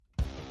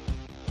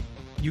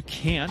you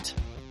can't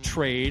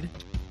trade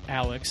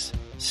Alex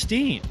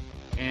Steen.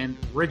 And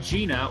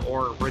Regina,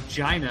 or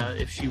Regina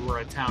if she were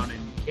a town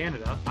in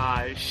Canada,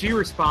 she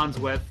responds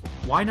with,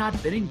 why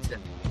not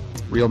Bennington?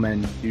 Real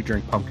men do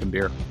drink pumpkin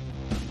beer.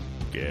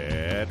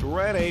 Get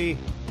ready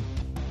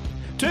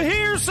to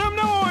hear some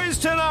noise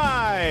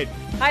tonight.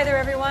 Hi there,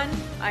 everyone.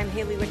 I'm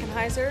Haley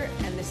Wickenheiser,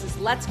 and this is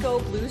Let's Go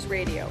Blues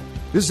Radio.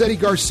 This is Eddie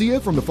Garcia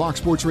from the Fox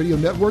Sports Radio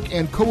Network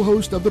and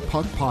co-host of the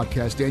Puck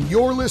Podcast, and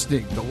you're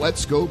listening to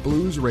Let's Go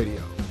Blues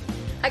Radio.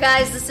 Hi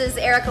guys, this is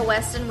Erica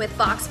Weston with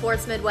Fox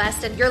Sports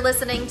Midwest, and you're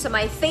listening to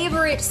my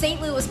favorite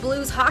St. Louis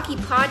Blues hockey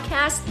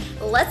podcast,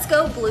 Let's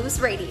Go Blues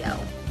Radio.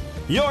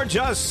 You're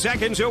just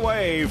seconds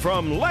away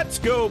from Let's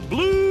Go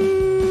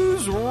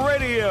Blues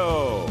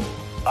Radio.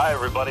 Hi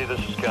everybody, this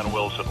is Ken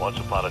Wilson. Once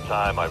upon a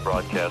time, I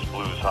broadcast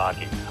blues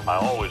hockey. I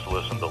always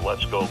listen to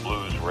Let's Go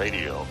Blues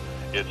Radio.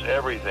 It's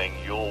everything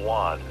you'll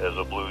want as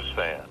a blues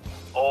fan.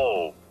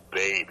 Oh,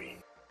 baby.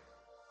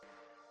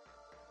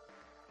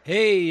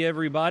 Hey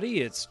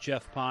everybody, it's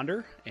Jeff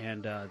Ponder,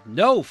 and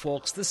no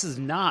folks, this is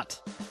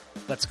not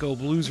Let's Go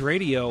Blues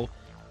Radio.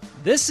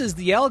 This is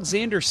the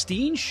Alexander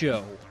Steen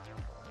Show.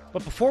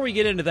 But before we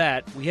get into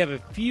that, we have a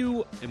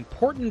few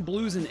important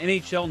Blues and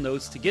NHL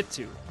notes to get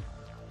to.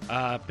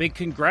 Big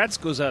congrats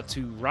goes out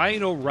to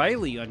Ryan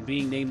O'Reilly on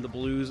being named the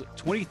Blues'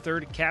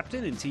 23rd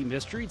captain in team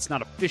history. It's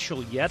not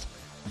official yet,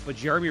 but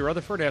Jeremy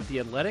Rutherford at The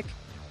Athletic,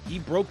 he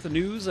broke the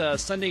news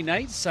Sunday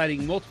night,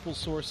 citing multiple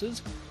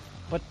sources.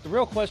 But the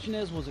real question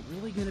is, was it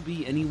really going to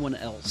be anyone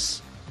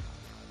else?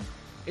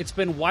 It's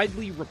been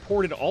widely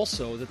reported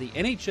also that the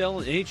NHL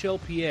and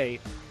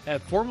NHLPA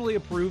have formally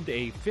approved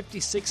a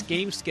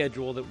 56-game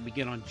schedule that will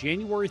begin on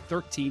January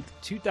 13th,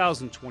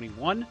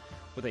 2021,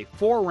 with a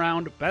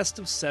 4-round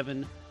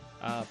best-of-7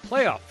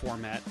 playoff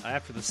format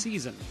after the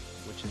season,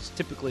 which is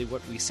typically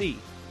what we see.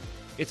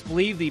 It's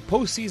believed the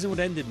postseason would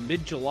end in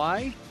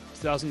mid-July.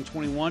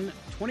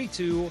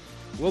 2021-22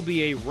 will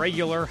be a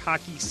regular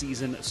hockey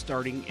season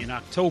starting in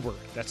October.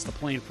 That's the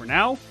plan for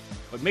now,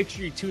 but make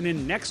sure you tune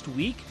in next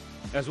week,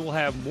 as we'll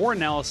have more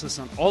analysis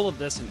on all of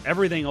this and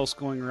everything else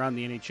going around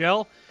the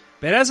NHL.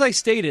 But as I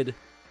stated,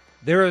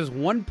 there is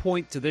one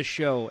point to this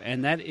show,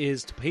 and that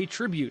is to pay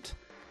tribute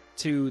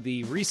to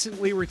the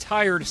recently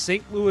retired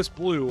St. Louis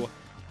Blue,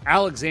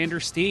 Alexander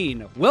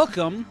Steen.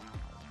 Welcome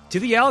to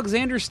the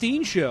Alexander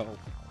Steen Show.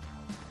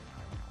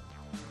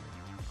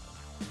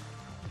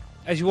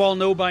 As you all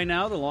know by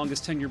now, the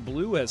longest tenured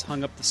Blue has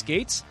hung up the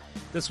skates.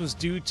 This was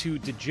due to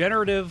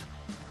degenerative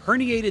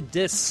herniated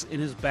discs in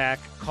his back,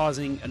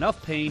 causing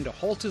enough pain to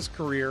halt his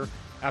career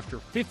after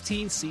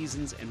 15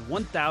 seasons and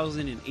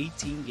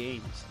 1,018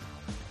 games.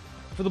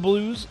 For the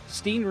Blues,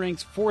 Steen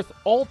ranks 4th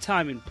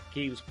all-time in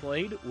games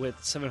played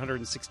with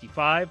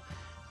 765,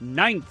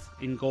 9th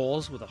in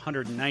goals with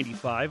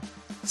 195,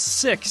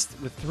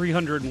 6th with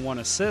 301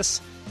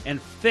 assists, and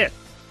 5th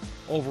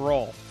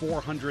overall,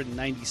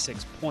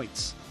 496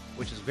 points,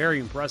 which is very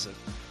impressive.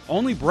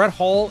 Only Brett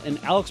Hull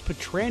and Alex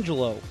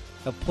Pietrangelo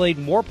have played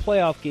more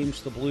playoff games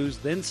for the Blues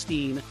than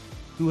Steen,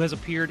 who has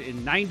appeared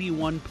in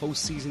 91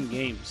 postseason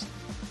games.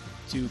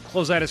 To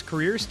close out his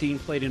career, Steen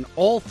played in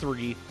all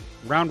 3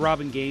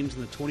 round-robin games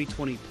in the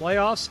 2020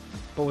 playoffs,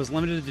 but was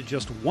limited to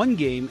just 1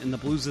 game in the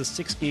Blues'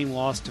 6-game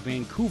loss to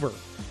Vancouver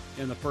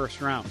in the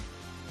first round.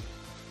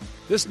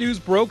 This news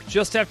broke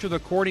just after the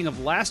recording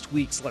of last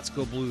week's Let's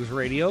Go Blues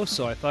Radio,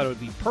 so I thought it would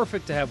be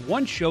perfect to have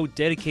one show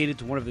dedicated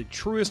to one of the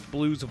truest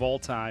Blues of all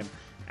time,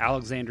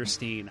 Alexander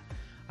Steen.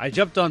 I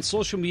jumped on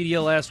social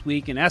media last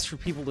week and asked for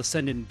people to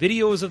send in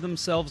videos of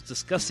themselves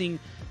discussing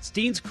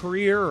Steen's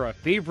career or a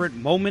favorite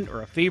moment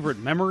or a favorite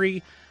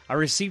memory. I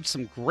received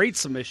some great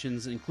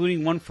submissions,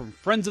 including one from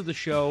friends of the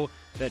show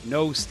that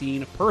know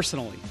Steen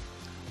personally.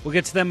 We'll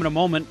get to them in a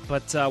moment,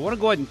 but I want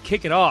to go ahead and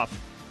kick it off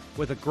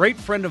with a great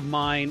friend of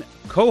mine,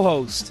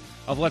 co-host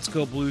of Let's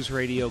Go Blues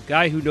Radio,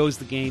 guy who knows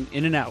the game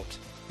in and out,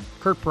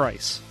 Kurt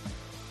Price.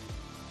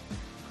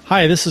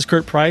 Hi, this is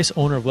Kurt Price,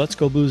 owner of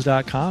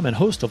Let'sGoBlues.com and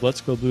host of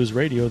Let's Go Blues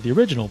Radio, the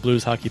original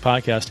blues hockey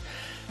podcast.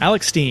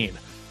 Alex Steen.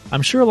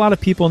 I'm sure a lot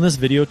of people in this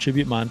video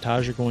tribute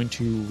montage are going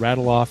to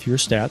rattle off your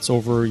stats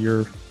over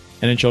your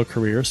NHL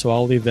career, so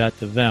I'll leave that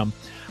to them.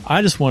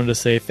 I just wanted to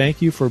say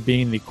thank you for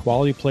being the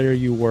quality player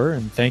you were,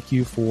 and thank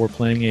you for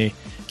playing a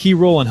key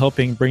role in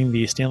helping bring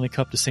the Stanley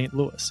Cup to St.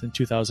 Louis in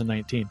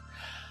 2019.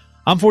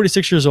 I'm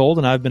 46 years old,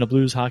 and I've been a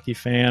blues hockey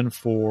fan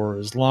for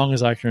as long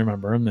as I can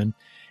remember. And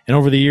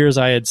over the years,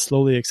 I had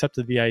slowly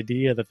accepted the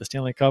idea that the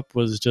Stanley Cup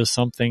was just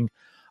something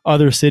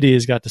other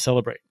cities got to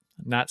celebrate.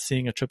 Not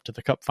seeing a trip to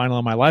the Cup final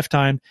in my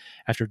lifetime,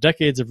 after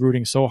decades of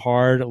rooting so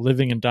hard,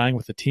 living and dying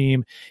with the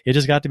team, it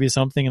just got to be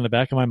something in the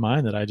back of my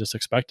mind that I just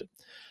expected.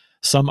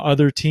 Some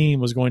other team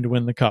was going to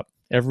win the Cup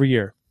every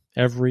year,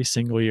 every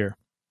single year.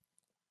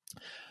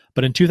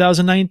 But in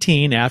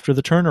 2019, after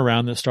the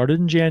turnaround that started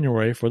in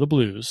January for the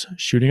Blues,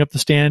 shooting up the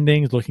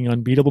standings, looking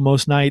unbeatable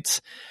most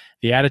nights,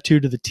 the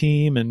attitude of the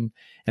team and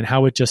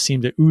how it just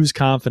seemed to ooze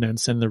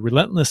confidence and the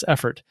relentless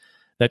effort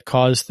that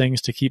caused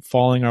things to keep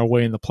falling our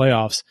way in the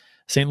playoffs,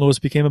 St. Louis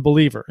became a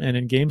believer. And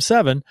in Game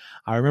 7,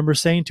 I remember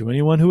saying to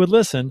anyone who would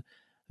listen,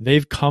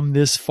 They've come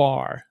this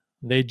far.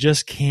 They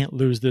just can't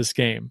lose this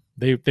game.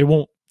 They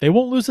won't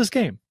lose this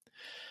game.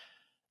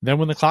 Then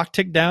when the clock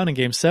ticked down in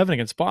Game 7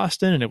 against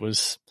Boston, and it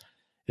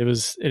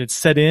had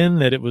set in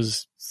that it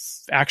was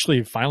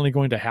actually finally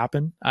going to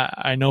happen.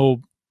 I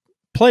know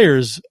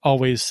players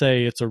always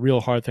say it's a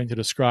real hard thing to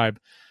describe,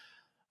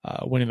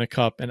 winning the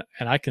cup, and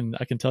I can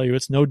tell you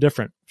it's no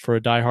different for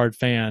a diehard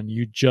fan.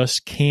 You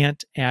just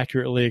can't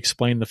accurately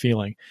explain the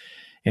feeling,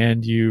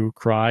 and you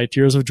cry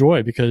tears of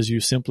joy because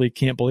you simply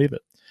can't believe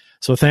it.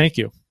 So thank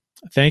you.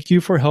 Thank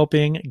you for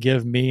helping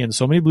give me and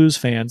so many Blues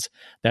fans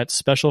that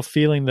special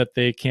feeling that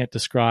they can't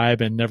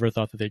describe and never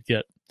thought that they'd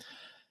get.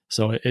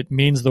 So it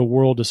means the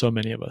world to so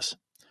many of us.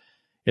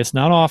 It's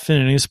not often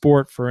in any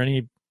sport for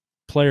any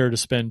player to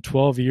spend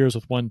 12 years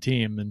with one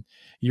team, and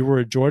you were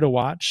a joy to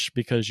watch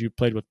because you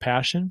played with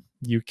passion,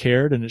 you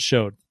cared, and it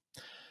showed.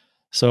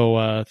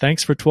 So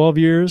thanks for 12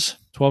 years,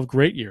 12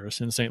 great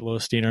years in St.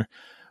 Louis, Steener.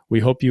 We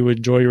hope you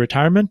enjoy your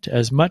retirement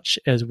as much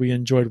as we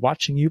enjoyed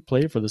watching you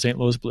play for the St.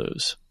 Louis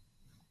Blues.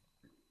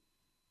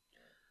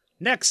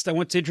 Next, I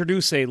want to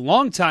introduce a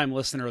longtime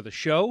listener of the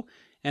show,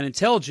 an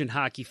intelligent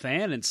hockey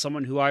fan, and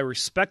someone who I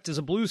respect as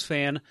a Blues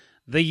fan,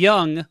 the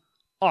young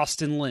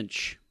Austin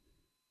Lynch.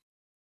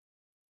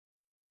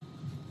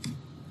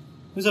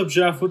 What's up,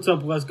 Jeff? What's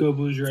up, Let's Go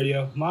Blues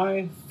Radio?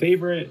 My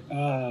favorite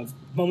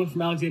moment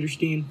from Alexander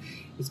Steen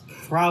is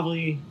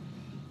probably,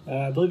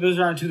 I believe it was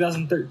around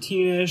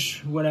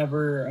 2013-ish,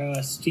 whenever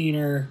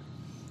Steener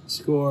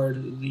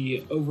scored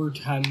the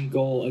overtime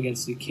goal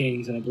against the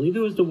Kings, and I believe it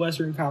was the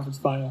Western Conference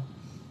Final.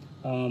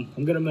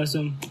 I'm going to miss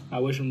him. I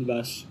wish him the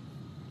best.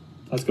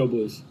 Let's go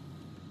Blues.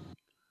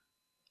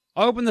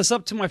 I'll open this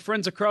up to my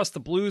friends across the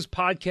Blues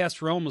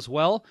podcast realm as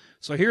well.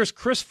 So here's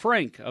Chris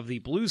Frank of the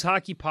Blues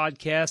Hockey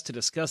Podcast to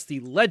discuss the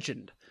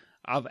legend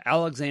of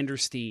Alexander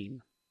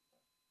Steen.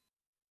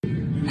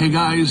 Hey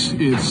guys,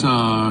 it's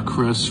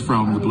Chris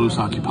from the Blues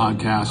Hockey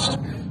Podcast.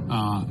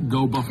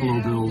 Go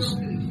Buffalo Bills,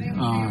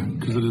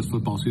 because it is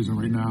football season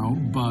right now.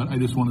 But I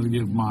just wanted to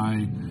give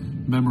my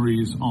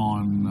memories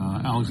on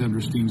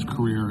Alexander Steen's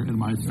career, and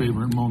my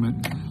favorite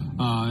moment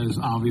is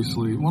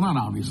obviously, well, not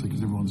obviously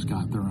because everyone's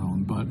got their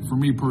own, but for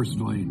me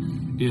personally,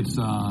 it's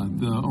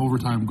the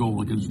overtime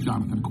goal against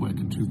Jonathan Quick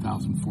in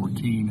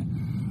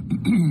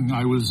 2014.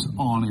 I was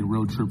on a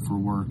road trip for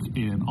work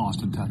in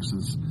Austin,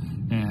 Texas,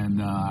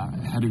 and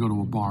had to go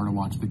to a bar to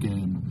watch the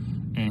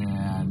game,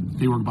 and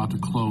they were about to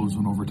close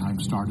when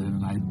overtime started,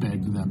 and I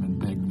begged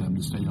them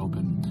to stay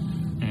open.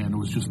 And it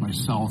was just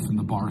myself and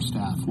the bar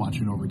staff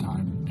watching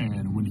overtime.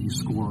 And when he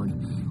scored,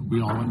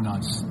 we all went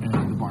nuts.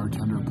 And the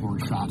bartender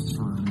poured shots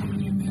for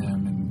me and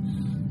him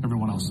and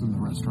everyone else in the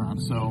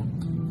restaurant. So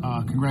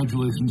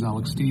congratulations,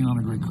 Alex Steen, on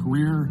a great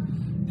career.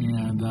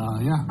 And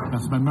yeah,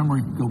 that's my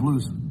memory. Go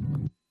Blues.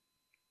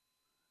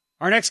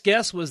 Our next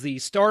guest was the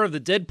star of the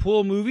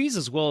Deadpool movies,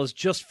 as well as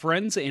Just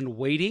Friends and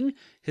Waiting.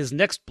 His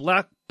next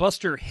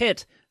blockbuster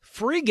hit,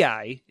 Free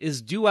Guy,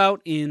 is due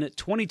out in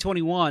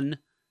 2021.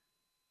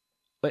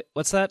 Wait,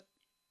 what's that?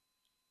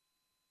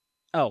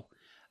 Oh,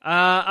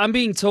 I'm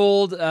being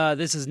told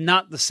this is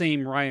not the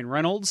same Ryan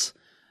Reynolds.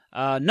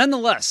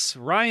 Nonetheless,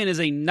 Ryan is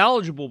a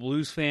knowledgeable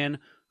Blues fan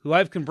who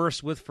I've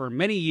conversed with for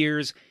many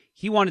years.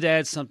 He wanted to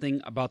add something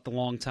about the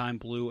longtime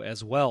Blue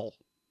as well.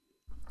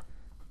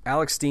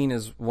 Alex Steen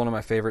is one of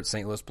my favorite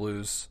St. Louis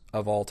Blues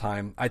of all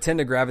time. I tend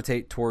to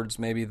gravitate towards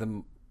maybe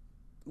the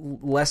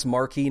less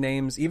marquee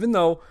names, even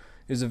though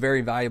he's a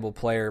very valuable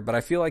player. But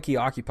I feel like he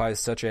occupies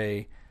such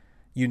a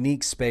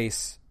unique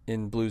space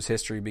in Blues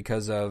history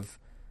because of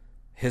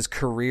his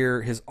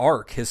career, his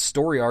arc, his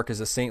story arc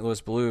as a St.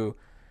 Louis Blue,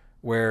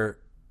 where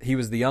he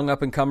was the young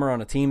up-and-comer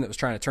on a team that was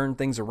trying to turn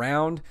things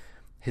around.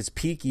 His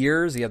peak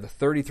years, he had the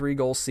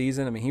 33-goal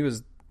season. I mean, he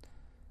was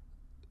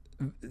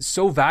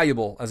so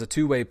valuable as a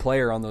two-way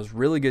player on those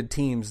really good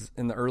teams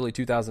in the early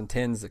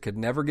 2010s that could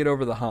never get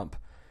over the hump.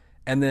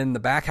 And then the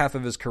back half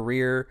of his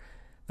career,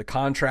 the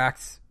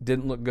contract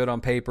didn't look good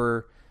on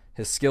paper.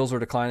 His skills were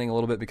declining a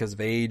little bit because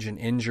of age and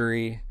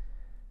injury.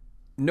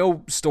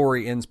 No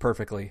story ends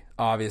perfectly,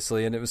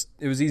 obviously, and it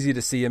was easy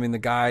to see. I mean, the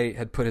guy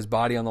had put his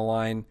body on the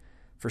line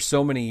for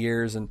so many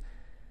years, and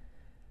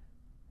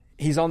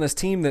he's on this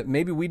team that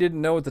maybe we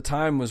didn't know at the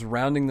time was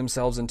rounding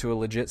themselves into a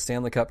legit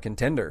Stanley Cup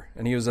contender.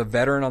 And he was a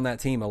veteran on that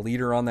team, a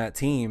leader on that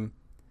team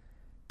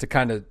to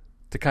kind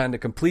of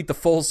complete the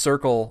full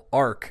circle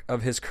arc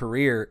of his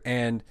career.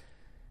 And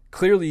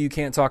clearly you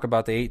can't talk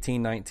about the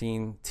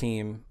 18-19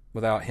 team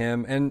without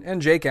him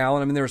and Jake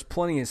Allen. I mean, there was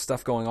plenty of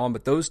stuff going on,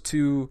 but those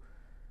two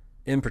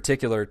in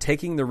particular,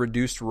 taking the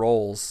reduced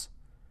roles,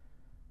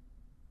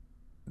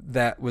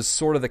 that was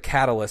sort of the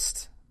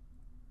catalyst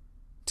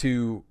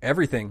to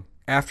everything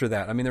after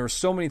that. I mean, there were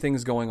so many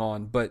things going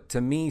on, but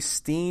to me,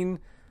 Steen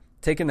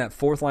taking that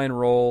fourth line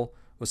role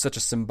was such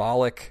a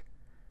symbolic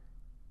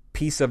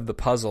piece of the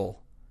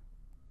puzzle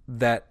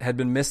that had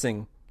been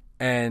missing.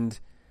 And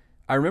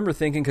I remember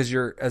thinking, because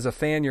as a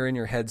fan, you're in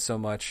your head so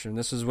much, and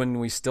this is when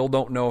we still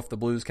don't know if the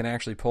Blues can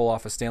actually pull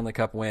off a Stanley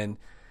Cup win.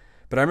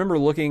 But I remember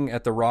looking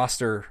at the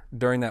roster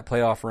during that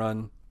playoff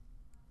run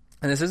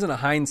And this isn't a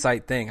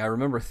hindsight thing. I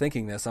remember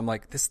thinking this. I'm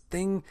like, this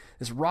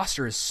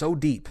roster is so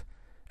deep.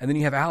 And then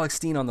you have Alex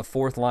Steen on the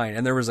fourth line.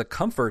 And there was a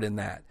comfort in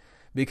that.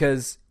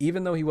 Because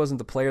even though he wasn't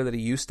the player that he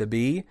used to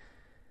be,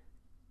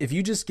 if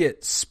you just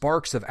get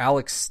sparks of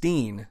Alex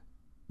Steen,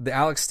 the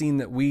Alex Steen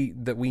that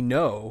we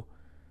know,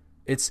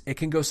 it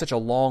can go such a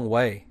long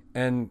way.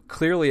 And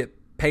clearly it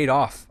paid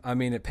off. I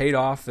mean, it paid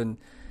off, and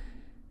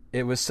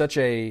it was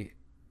I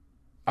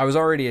was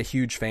already a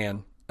huge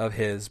fan of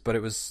his, but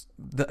it's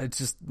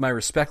just my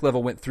respect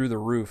level went through the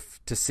roof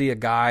to see a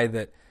guy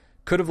that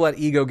could have let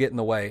ego get in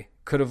the way,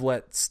 could have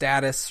let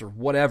status or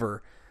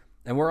whatever,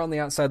 and we're on the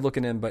outside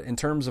looking in, but in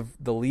terms of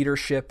the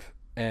leadership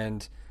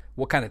and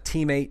what kind of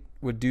teammate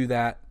would do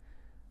that,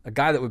 a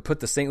guy that would put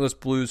the St. Louis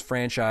Blues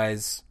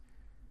franchise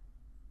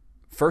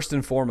first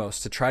and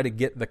foremost to try to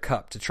get the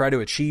cup, to try to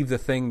achieve the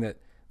thing that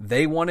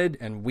they wanted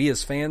and we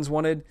as fans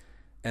wanted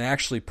and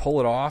actually pull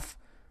it off.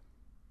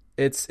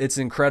 It's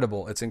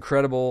incredible. It's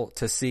incredible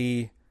to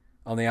see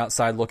on the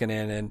outside looking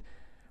in, and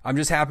I'm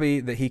just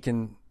happy that he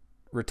can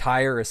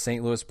retire as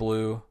St. Louis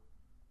Blue.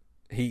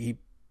 He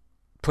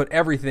put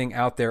everything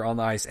out there on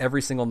the ice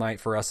every single night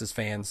for us as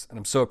fans, and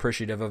I'm so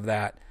appreciative of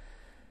that.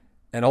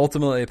 And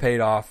ultimately it paid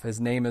off. His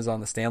name is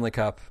on the Stanley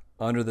Cup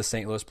under the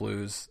St. Louis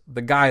Blues.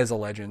 The guy is a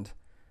legend,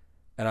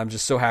 and I'm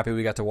just so happy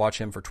we got to watch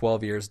him for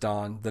 12 years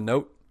don the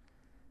note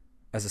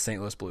as a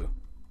St. Louis Blue.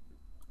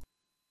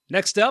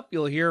 Next up,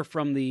 you'll hear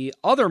from the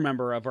other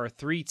member of our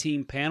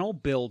three-team panel,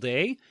 Bill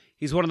Day.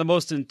 He's one of the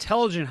most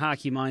intelligent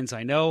hockey minds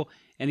I know,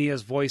 and he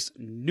has voiced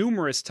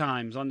numerous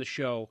times on the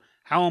show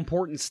how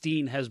important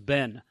Steen has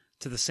been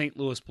to the St.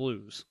 Louis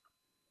Blues.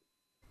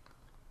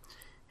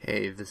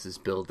 Hey, this is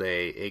Bill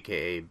Day,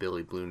 a.k.a.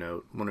 Billy Blue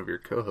Note, one of your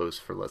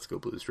co-hosts for Let's Go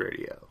Blues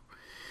Radio.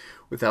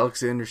 With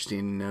Alexander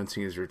Steen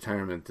announcing his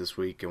retirement this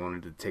week, I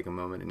wanted to take a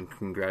moment and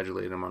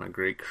congratulate him on a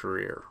great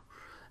career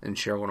and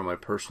share one of my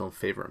personal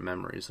favorite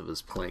memories of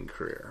his playing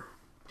career.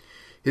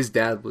 His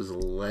dad was a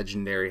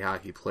legendary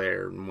hockey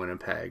player in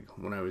Winnipeg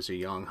when I was a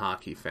young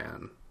hockey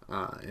fan,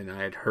 and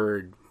I had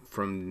heard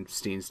from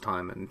Steen's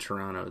time in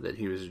Toronto that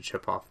he was a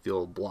chip off the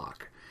old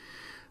block.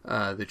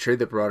 The trade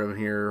that brought him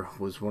here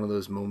was one of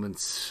those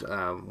moments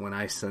when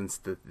I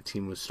sensed that the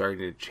team was starting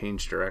to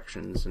change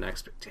directions and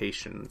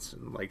expectations,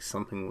 and like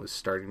something was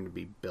starting to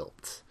be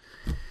built.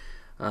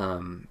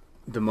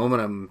 The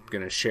moment I'm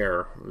going to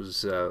share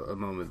was a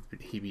moment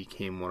that he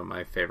became one of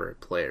my favorite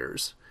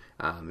players.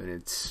 And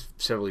it's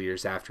several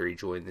years after he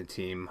joined the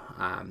team.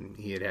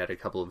 He had a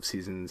couple of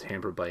seasons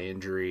hampered by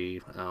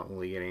injury,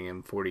 only getting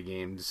him 40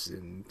 games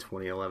in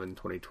 2011,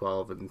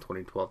 2012, and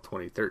 2012,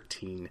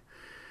 2013.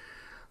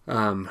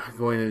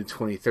 Going into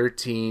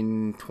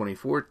 2013,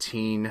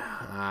 2014,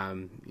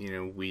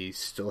 we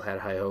still had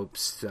high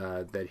hopes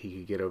that he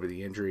could get over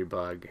the injury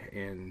bug,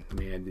 and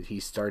man, did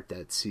he start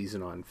that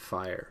season on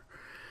fire.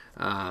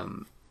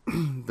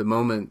 The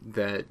moment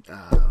that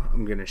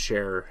I'm going to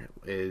share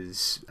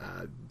is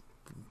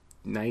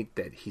night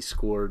that he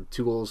scored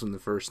 2 goals in the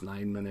first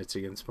 9 minutes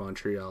against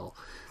Montreal,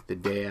 the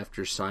day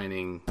after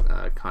signing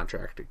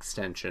contract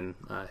extension,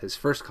 his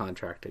first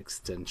contract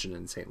extension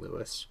in St.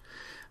 Louis.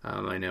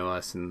 I know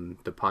us in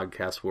the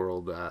podcast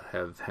world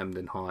have hemmed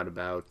and hawed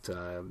about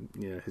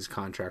his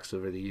contracts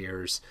over the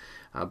years,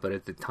 but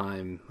at the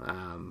time,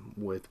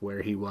 with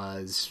where he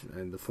was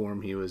and the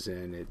form he was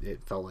in,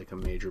 it felt like a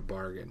major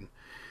bargain.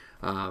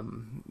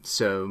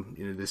 So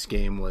this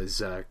game was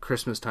a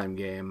Christmas time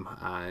game,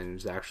 and it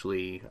was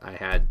actually, I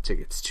had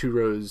tickets 2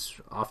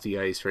 rows off the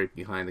ice right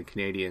behind the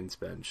Canadiens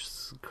bench.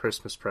 It's a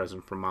Christmas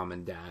present from mom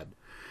and dad.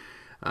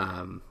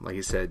 Like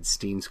I said,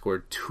 Steen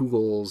scored 2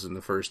 goals in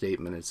the first 8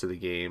 minutes of the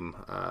game.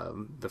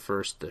 The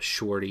first, the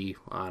shorty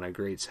on a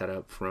great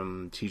setup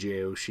from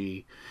TJ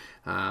Oshie,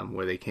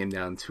 where they came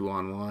down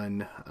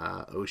 2-on-1.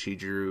 Oshie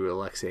drew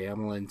Alexei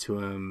Emelin to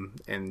him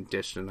and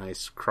dished a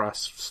nice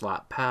cross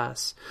slot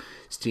pass.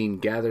 Steen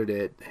gathered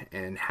it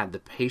and had the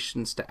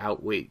patience to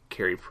outweight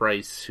Carey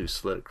Price, who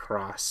slid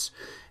across,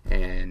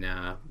 and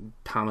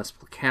Thomas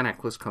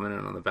Plekanec was coming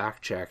in on the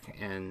back check,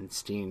 and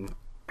Steen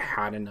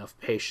had enough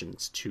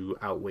patience to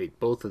outweight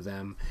both of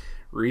them,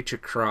 reach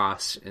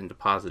across, and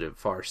deposit it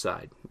far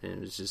side. And it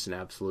was just an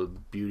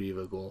absolute beauty of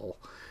a goal.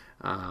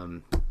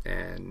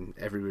 And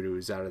everybody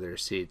was out of their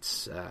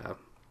seats.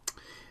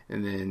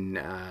 And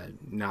then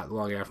not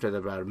long after that,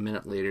 about a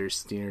minute later,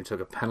 Steener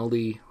took a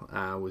penalty,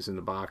 was in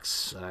the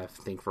box, I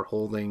think, for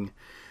holding.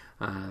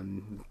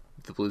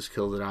 The Blues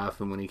killed it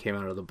off, and when he came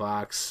out of the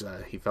box,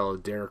 he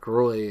followed Derek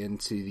Roy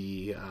into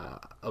the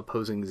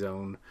opposing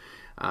zone.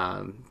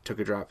 Took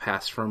a drop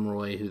pass from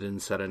Roy, who then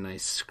set a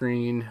nice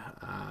screen.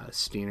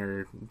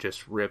 Steener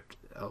just ripped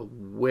a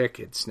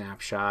wicked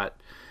snapshot.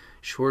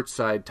 Short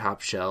side, top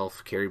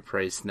shelf. Carey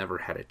Price never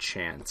had a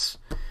chance.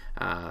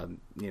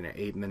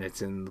 8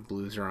 minutes in, the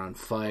Blues are on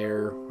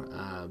fire.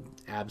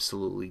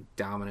 Absolutely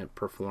dominant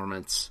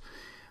performance.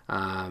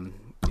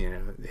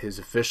 His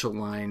official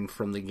line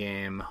from the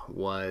game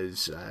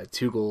was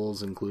 2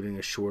 goals, including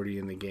a shorty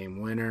in the game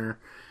winner.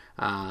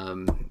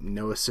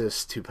 No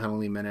assists, 2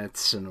 penalty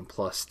minutes, and a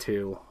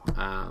 +2.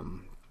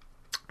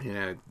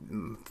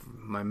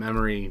 my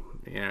memory,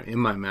 in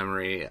my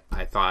memory,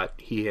 I thought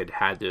he had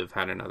to have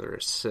had another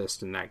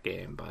assist in that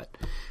game, but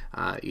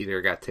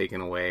either got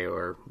taken away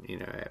or,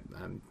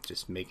 I'm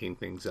just making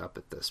things up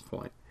at this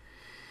point.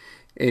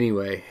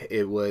 Anyway,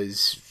 it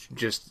was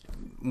just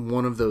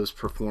one of those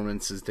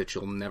performances that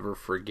you'll never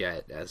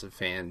forget as a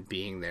fan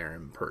being there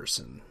in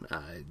person.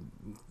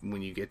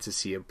 When you get to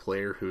see a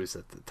player who's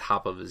at the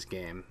top of his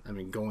game. I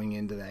mean, going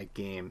into that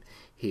game,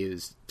 he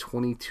has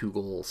 22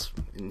 goals,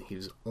 and he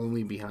was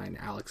only behind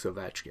Alex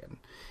Ovechkin.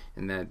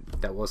 And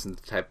that wasn't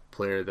the type of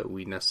player that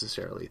we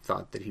necessarily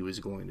thought that he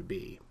was going to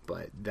be.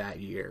 But that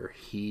year,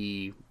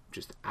 he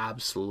just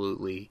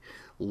absolutely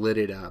lit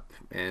it up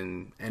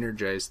and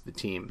energized the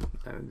team.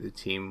 The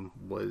team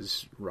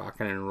was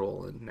rocking and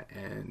rolling,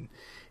 and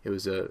it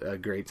was a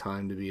great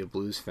time to be a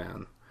Blues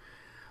fan.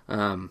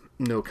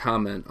 No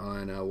comment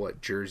on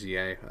what jersey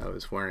I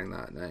was wearing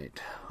that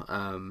night.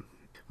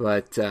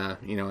 But I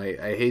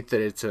hate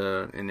that it's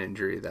an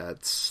injury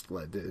that's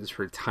led to his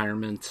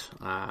retirement,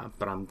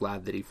 but I'm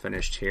glad that he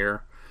finished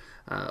here.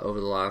 Over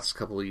the last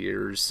couple of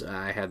years,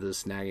 I had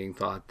this nagging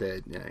thought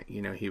that,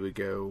 he would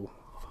go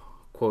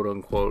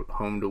quote-unquote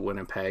home to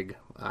Winnipeg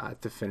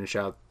to finish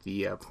out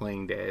the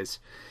playing days.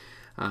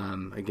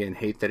 Again,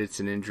 hate that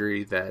it's an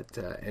injury that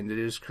ended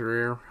his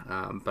career,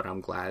 but I'm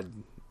glad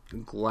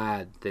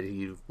that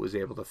he was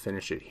able to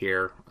finish it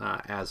here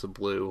as a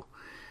Blue.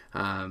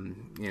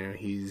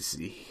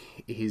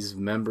 He's a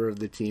member of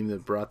the team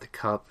that brought the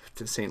cup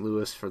to St.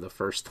 Louis for the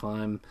first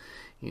time.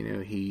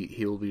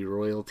 He will be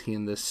royalty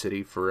in this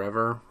city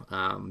forever,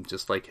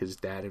 just like his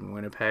dad in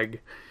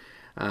Winnipeg.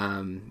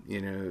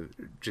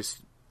 Just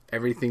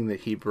everything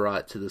that he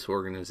brought to this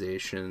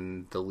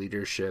organization, the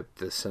leadership,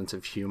 the sense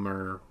of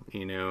humor,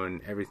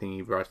 and everything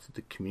he brought to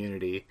the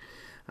community.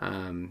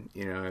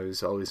 I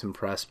was always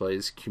impressed by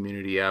his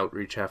community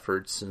outreach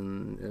efforts,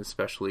 and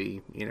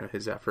especially,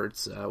 his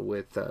efforts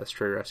with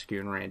Stray Rescue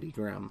and Randy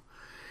Grimm.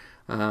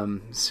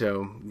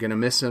 So gonna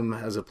miss him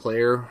as a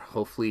player.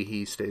 Hopefully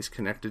he stays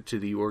connected to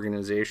the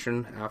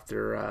organization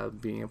after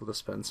being able to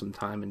spend some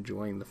time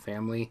enjoying the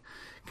family.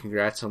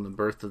 Congrats on the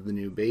birth of the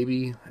new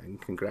baby,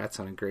 and congrats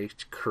on a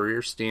great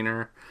career,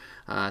 Steener.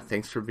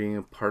 Thanks for being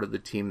a part of the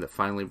team that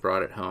finally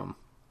brought it home.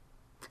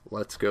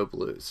 Let's go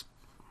Blues.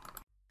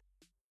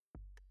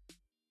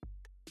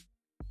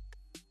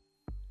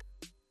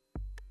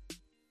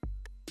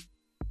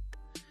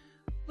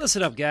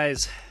 Listen up,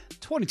 guys.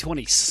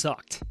 2020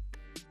 sucked.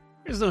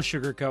 There's no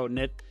sugarcoating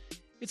it.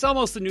 It's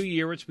almost the new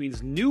year, which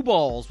means new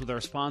balls with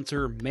our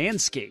sponsor,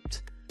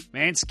 Manscaped.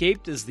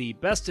 Manscaped is the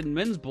best in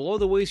men's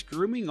below-the-waist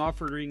grooming,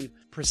 offering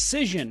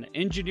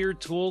precision-engineered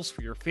tools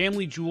for your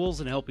family jewels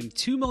and helping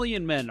 2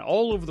 million men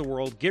all over the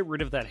world get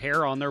rid of that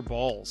hair on their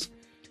balls.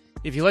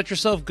 If you let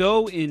yourself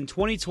go in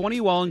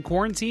 2020 while in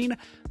quarantine,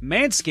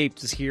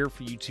 Manscaped is here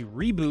for you to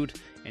reboot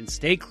and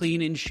stay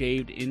clean and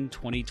shaved in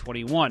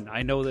 2021.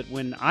 I know that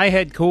when I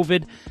had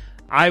COVID,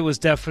 I was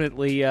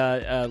definitely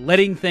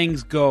letting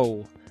things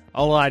go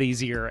a lot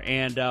easier.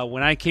 And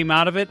when I came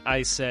out of it,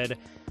 I said,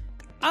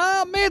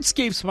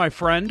 Manscaped's my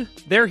friend.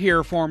 They're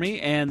here for me,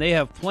 and they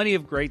have plenty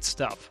of great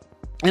stuff.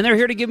 And they're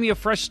here to give me a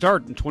fresh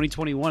start in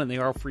 2021, and they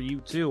are for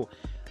you too.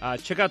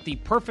 Check out the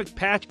Perfect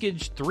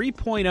Package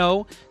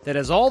 3.0 that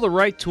has all the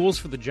right tools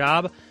for the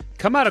job.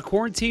 Come out of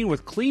quarantine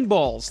with clean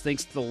balls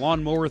thanks to the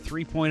Lawnmower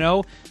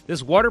 3.0.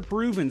 This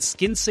waterproof and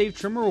skin-safe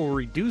trimmer will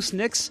reduce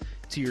nicks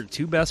to your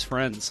two best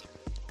friends.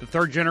 The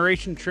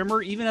third-generation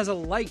trimmer even has a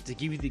light to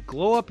give you the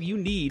glow-up you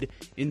need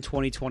in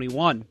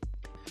 2021.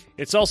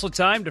 It's also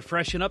time to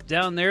freshen up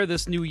down there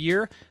this new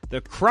year.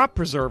 The Crop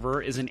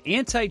Preserver is an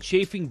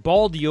anti-chafing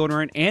ball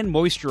deodorant and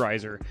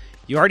moisturizer.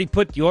 You already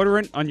put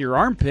deodorant on your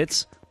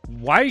armpits.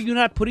 Why are you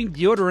not putting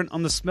deodorant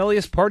on the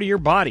smelliest part of your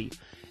body?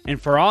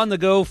 And for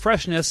on-the-go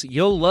freshness,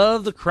 you'll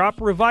love the Crop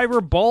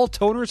Reviver Ball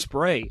Toner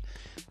Spray.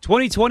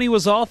 2020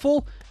 was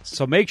awful,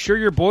 so make sure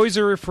your boys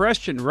are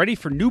refreshed and ready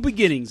for new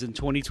beginnings in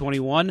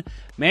 2021.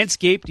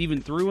 Manscaped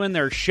even threw in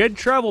their Shed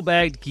Travel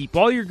Bag to keep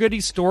all your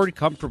goodies stored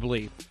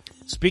comfortably.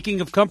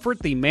 Speaking of comfort,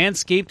 the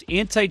Manscaped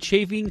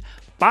anti-chafing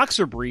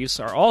boxer briefs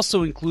are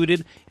also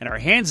included and are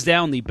hands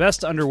down the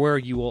best underwear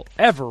you will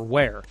ever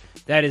wear.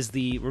 That is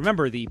the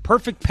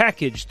Perfect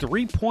Package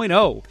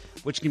 3.0,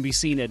 which can be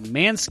seen at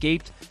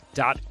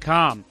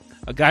manscaped.com.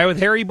 A guy with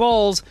hairy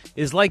balls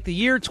is like the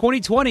year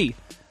 2020.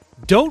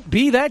 Don't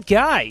be that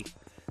guy.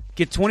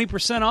 Get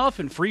 20% off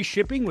and free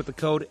shipping with the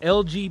code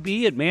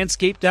LGB at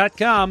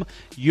manscaped.com.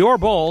 Your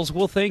balls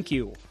will thank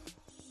you.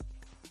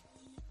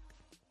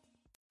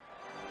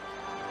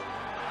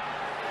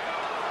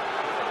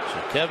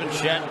 So Kevin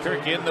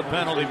Shattenkirk in the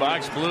penalty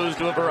box. Blues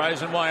do a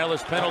Verizon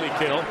Wireless penalty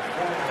kill.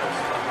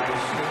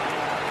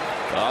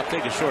 I'll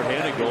take a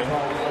short-handed goal.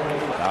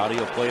 Dowdy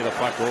will play the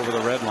puck over the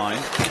red line.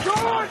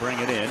 I'll bring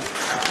it in.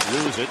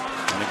 Lose it.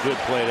 And a good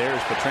play there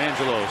as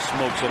Pietrangelo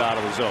smokes it out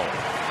of the zone.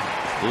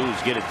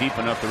 Blues get it deep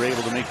enough they're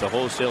able to make the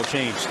wholesale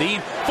change. Steen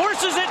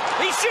forces it.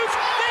 He shoots.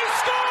 They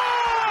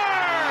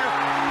score!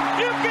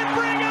 You can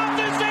bring out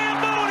the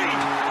Zamboni.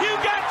 You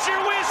got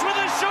your wish with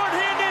a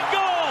short-handed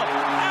goal.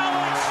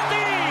 Alex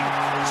Steen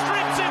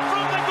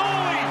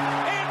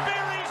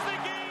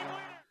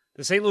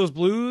The St. Louis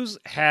Blues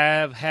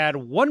have had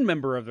one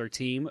member of their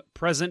team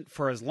present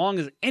for as long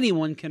as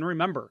anyone can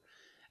remember.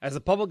 As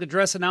a public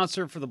address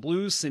announcer for the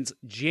Blues since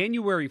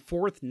January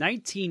 4th,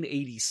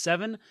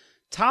 1987,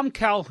 Tom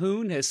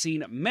Calhoun has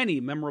seen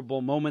many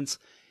memorable moments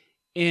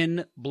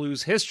in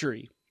Blues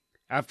history.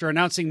 After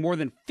announcing more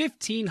than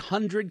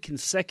 1,500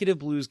 consecutive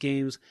Blues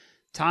games,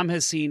 Tom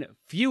has seen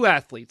few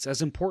athletes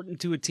as important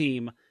to a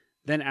team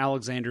than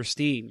Alexander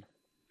Steen.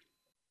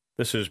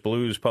 This is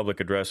Blues public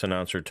address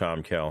announcer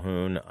Tom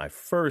Calhoun. I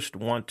first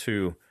want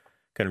to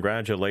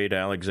congratulate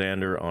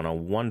Alexander on a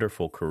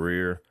wonderful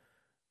career.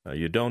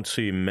 You don't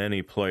see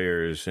many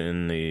players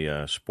in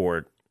the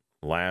sport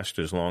last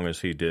as long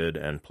as he did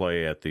and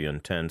play at the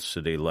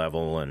intensity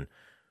level and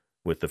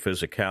with the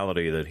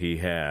physicality that he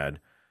had.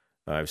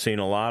 I've seen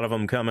a lot of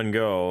them come and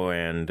go,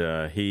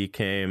 and he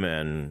came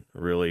and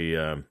really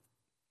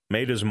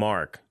made his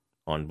mark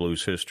on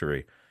Blues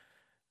history.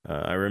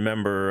 I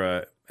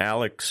remember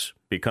Alex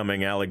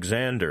becoming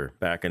Alexander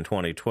back in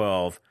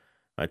 2012.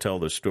 I tell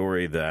the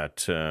story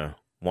that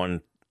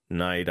one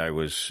night I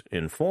was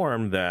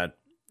informed that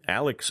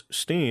Alex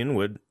Steen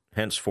would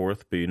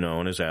henceforth be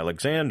known as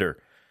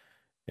Alexander.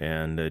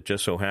 And it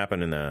just so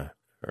happened in the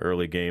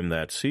early game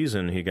that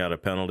season, he got a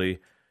penalty,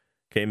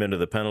 came into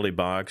the penalty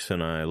box,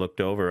 and I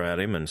looked over at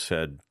him and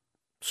said,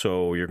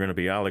 "So you're going to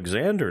be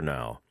Alexander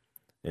now?"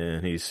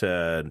 And he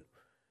said,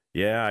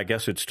 "Yeah, I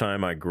guess it's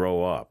time I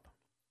grow up."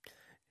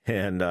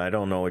 And I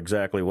don't know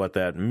exactly what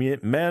that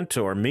meant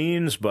or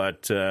means,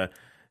 but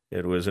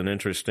it was an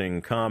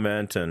interesting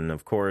comment. And,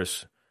 of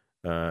course,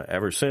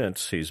 ever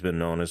since, he's been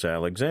known as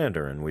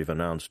Alexander, and we've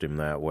announced him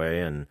that way.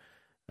 And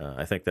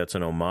I think that's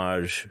an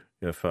homage,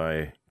 if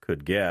I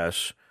could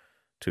guess,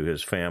 to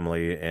his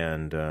family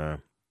and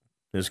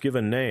his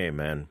given name,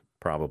 and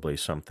probably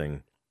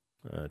something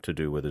to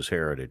do with his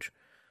heritage.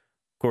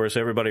 Of course,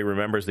 everybody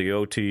remembers the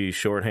OT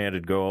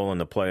shorthanded goal in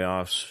the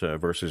playoffs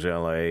versus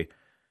L.A.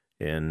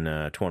 in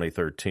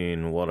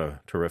 2013. What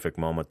a terrific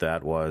moment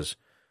that was.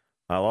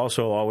 I'll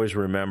also always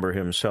remember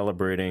him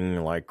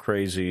celebrating like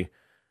crazy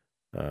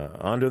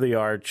under the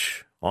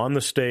arch, on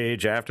the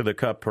stage after the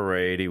Cup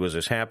parade. He was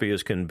as happy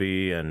as can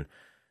be, and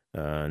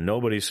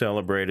nobody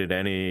celebrated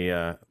any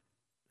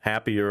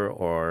happier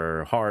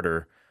or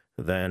harder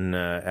than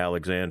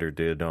Alexander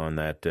did on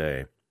that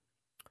day.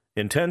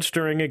 Intense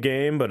during a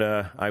game, but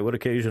I would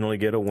occasionally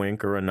get a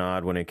wink or a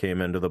nod when he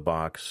came into the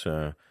box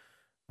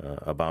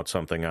about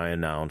something I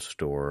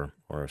announced or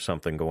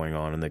something going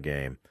on in the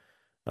game.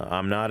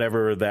 I'm not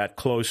ever that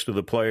close to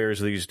the players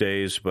these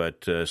days,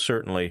 but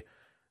certainly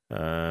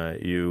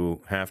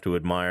you have to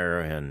admire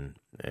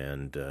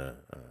and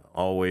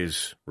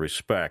always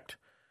respect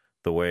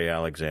the way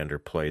Alexander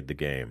played the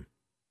game.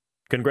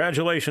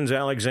 Congratulations,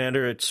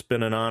 Alexander. It's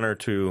been an honor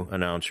to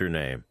announce your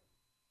name.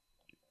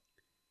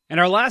 And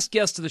our last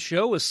guest of the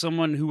show is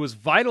someone who was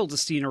vital to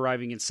Steen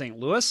arriving in St.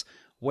 Louis,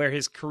 where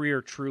his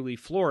career truly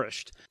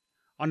flourished.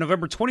 On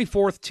November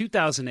 24th,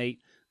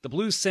 2008, the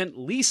Blues sent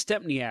Lee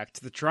Stempniak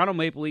to the Toronto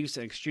Maple Leafs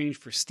in exchange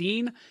for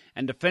Steen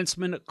and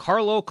defenseman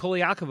Carlo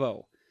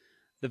Koliakovo.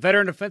 The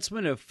veteran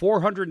defenseman of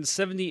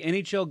 470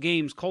 NHL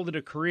games called it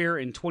a career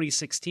in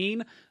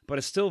 2016, but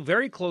is still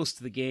very close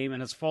to the game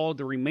and has followed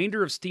the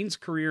remainder of Steen's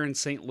career in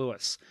St.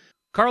 Louis.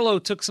 Carlo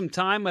took some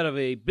time out of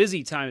a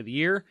busy time of the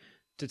year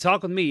to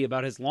talk with me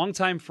about his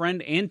longtime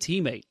friend and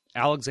teammate,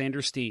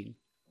 Alexander Steen.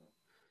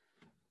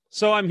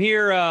 So I'm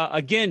here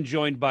again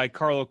joined by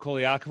Carlo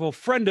Koliakovo,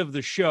 friend of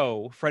the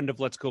show, friend of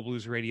Let's Go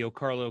Blues Radio,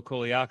 Carlo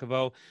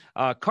Koliakovo.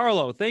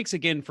 Carlo, thanks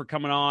again for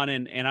coming on,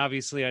 and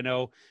obviously I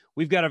know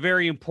we've got a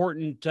very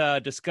important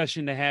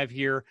discussion to have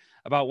here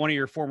about one of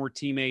your former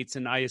teammates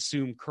and I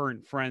assume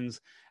current friends,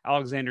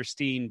 Alexander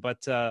Steen.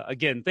 But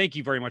again, thank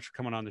you very much for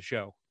coming on the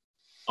show.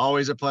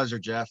 Always a pleasure,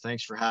 Jeff.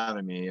 Thanks for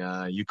having me.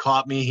 You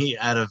caught me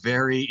at a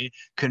very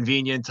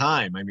convenient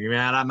time. I mean,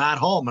 man, I'm at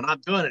home and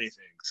not doing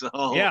anything.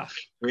 So yeah,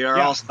 we are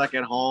all stuck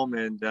at home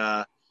and,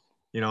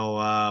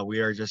 we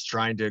are just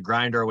trying to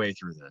grind our way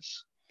through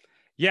this.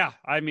 Yeah.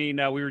 I mean,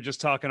 we were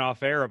just talking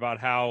off air about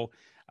how,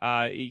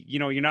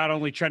 you're not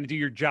only trying to do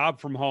your job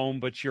from home,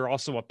 but you're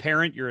also a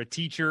parent, you're a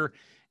teacher,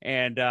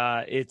 and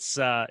it's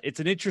an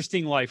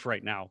interesting life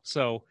right now.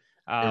 So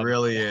it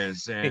really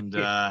is. And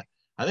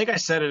I think I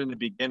said it in the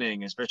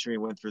beginning, especially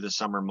when we went through the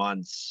summer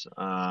months,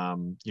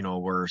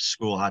 where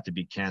school had to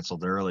be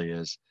canceled early,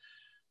 is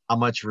how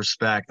much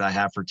respect I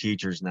have for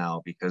teachers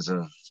now because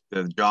of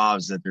the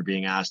jobs that they're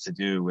being asked to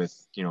do with,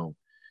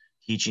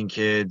 teaching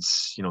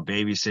kids,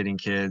 babysitting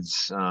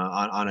kids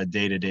on a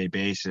day-to-day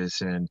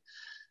basis. And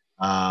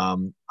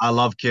I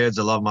love kids.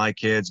 I love my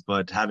kids,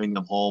 but having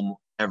them home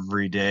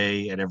every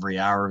day at every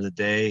hour of the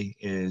day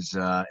is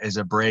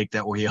a break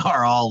that we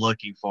are all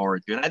looking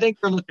forward to. And I think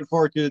they're looking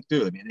forward to it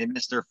too. I mean, they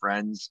miss their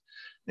friends,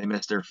 they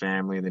miss their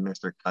family, they miss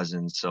their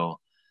cousins. So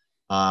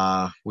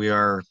we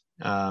are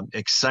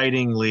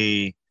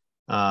excitingly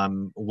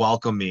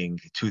welcoming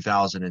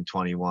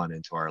 2021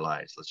 into our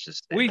lives. Let's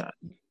just say that.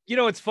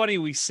 it's funny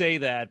we say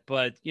that,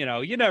 but you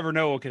never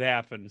know what could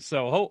happen.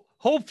 So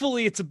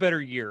hopefully it's a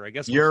better year. I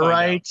guess we'll You're find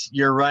right. out.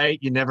 You're right.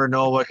 You never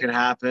know what can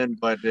happen,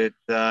 but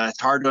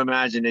it's hard to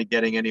imagine it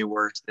getting any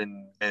worse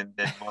than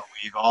what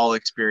we've all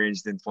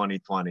experienced in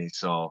 2020.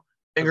 So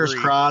fingers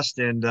Agreed. crossed,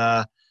 and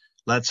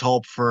let's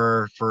hope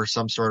for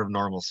some sort of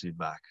normalcy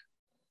back.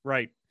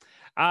 Right.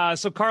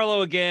 So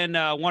Carlo, again,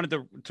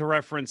 wanted to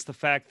reference the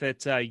fact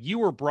that you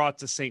were brought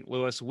to St.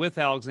 Louis with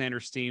Alexander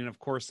Steen. And of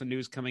course, the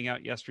news coming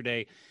out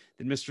yesterday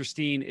that Mr.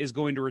 Steen is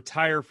going to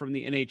retire from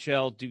the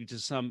NHL due to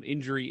some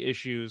injury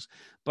issues.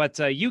 But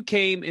you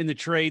came in the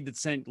trade that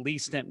sent Lee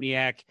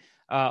Stempniak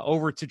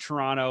over to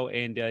Toronto,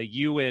 and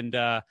you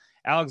and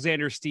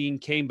Alexander Steen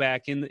came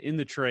back in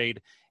the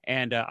trade.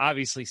 And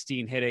obviously,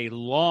 Steen had a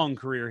long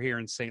career here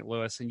in St.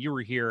 Louis, and you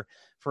were here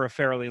for a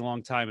fairly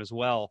long time as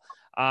well.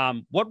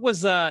 What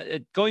was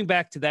going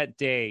back to that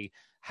day?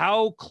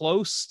 How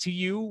close to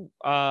you,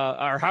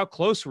 or how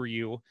close were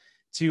you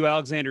to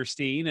Alexander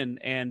Steen?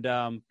 And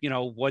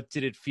what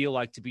did it feel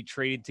like to be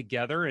traded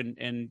together?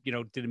 And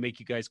did it make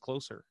you guys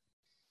closer?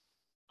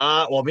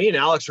 Well, me and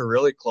Alex were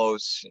really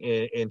close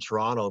in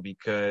Toronto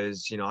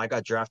because, I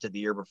got drafted the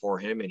year before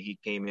him, and he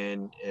came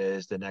in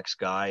as the next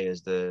guy,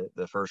 as the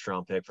first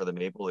round pick for the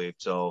Maple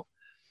Leafs. So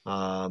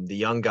the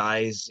young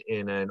guys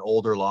in an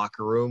older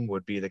locker room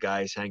would be the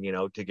guys hanging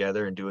out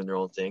together and doing their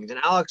own things. And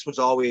Alex was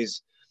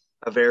always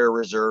a very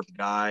reserved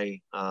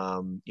guy.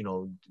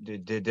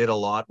 Did a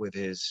lot with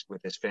his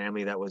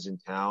family that was in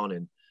town.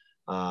 And,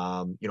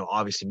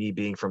 obviously me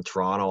being from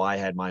Toronto, I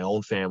had my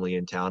own family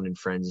in town and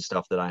friends and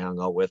stuff that I hung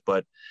out with.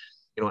 But,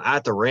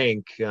 at the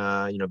rink,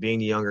 being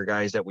the younger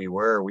guys that we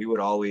would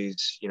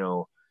always, be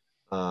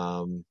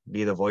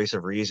the voice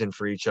of reason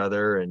for each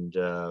other and,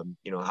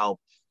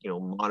 help,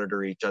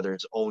 monitor each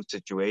other's own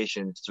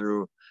situations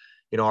through,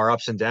 our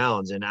ups and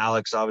downs. And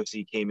Alex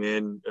obviously came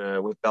in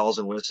with bells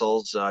and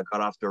whistles,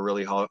 got off to a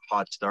really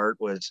hot start,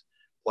 was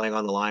playing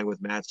on the line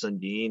with Matt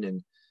Sundin,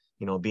 and,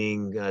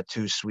 being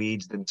two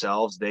Swedes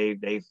themselves, they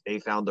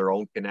found their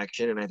own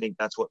connection. And I think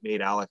that's what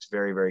made Alex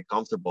very, very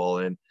comfortable.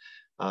 And,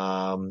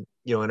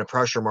 in a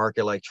pressure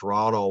market like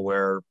Toronto,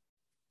 where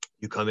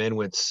you come in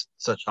with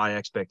such high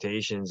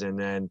expectations and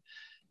then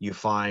you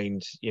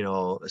find,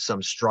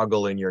 some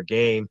struggle in your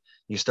game,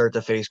 you start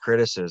to face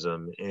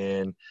criticism.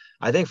 And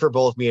I think for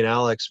both me and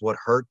Alex, what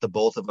hurt the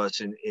both of us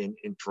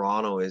in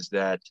Toronto is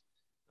that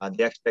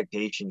the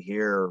expectation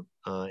here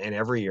and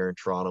every year in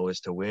Toronto is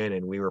to win.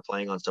 And we were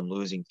playing on some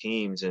losing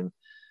teams. And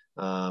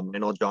I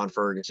know John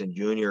Ferguson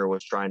Jr.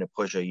 was trying to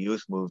push a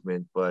youth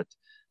movement, but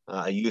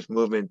a youth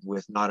movement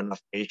with not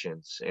enough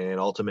patience. And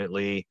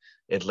ultimately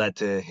it led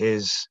to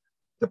his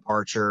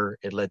departure.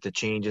 It led to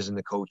changes in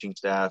the coaching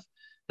staff.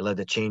 It led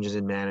to changes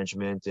in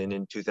management. And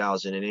in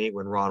 2008,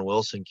 when Ron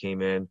Wilson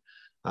came in,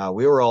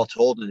 we were all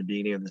told in the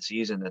beginning of the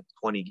season that the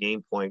 20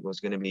 game point was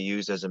going to be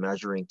used as a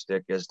measuring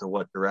stick as to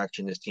what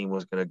direction this team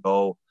was going to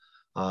go,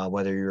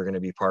 whether you're going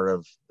to be part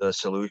of the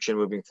solution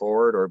moving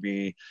forward or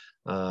be,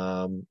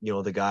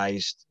 the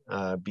guys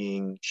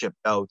being shipped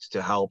out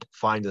to help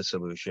find the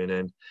solution.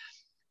 And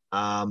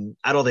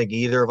I don't think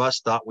either of us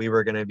thought we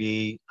were going to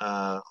be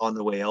on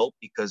the way out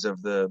because of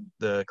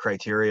the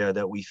criteria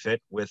that we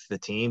fit with the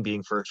team,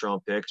 being first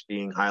round picks,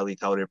 being highly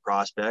touted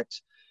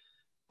prospects.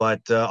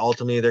 But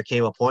ultimately there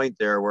came a point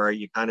there where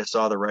you kind of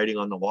saw the writing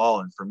on the wall.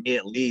 And for me,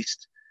 at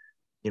least,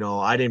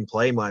 I didn't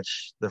play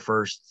much the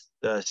first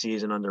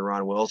season under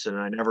Ron Wilson,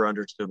 and I never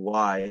understood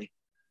why.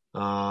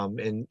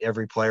 And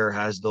every player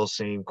has those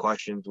same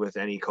questions with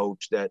any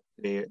coach that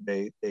they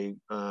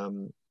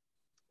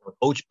were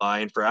coached by.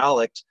 And for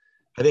Alex,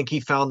 I think he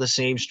found the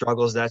same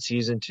struggles that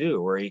season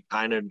too, where he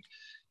kind of,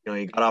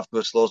 he got off to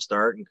a slow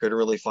start and couldn't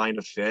really find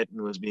a fit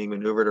and was being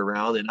maneuvered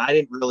around. And I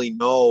didn't really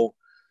know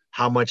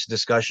how much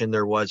discussion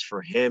there was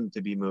for him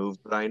to be moved,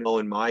 but I know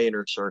in my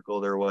inner circle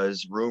there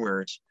was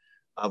rumors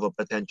of a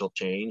potential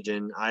change.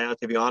 And I have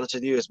to be honest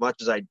with you, as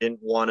much as I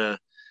didn't want to,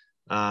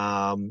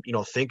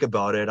 think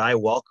about it, I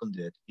welcomed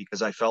it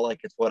because I felt like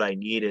it's what I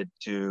needed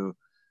to,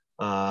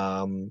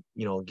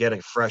 get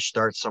a fresh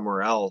start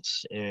somewhere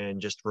else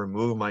and just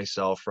remove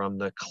myself from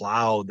the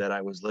cloud that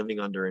I was living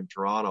under in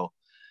Toronto.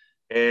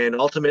 And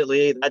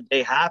ultimately that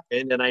day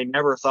happened, and I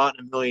never thought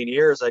in a million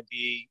years I'd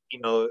be,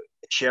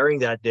 sharing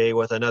that day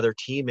with another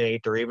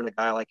teammate or even a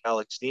guy like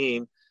Alex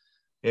Steen.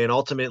 And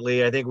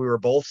ultimately, I think we were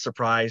both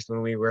surprised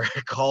when we were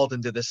called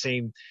into the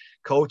same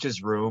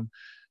coach's room.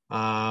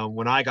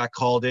 When I got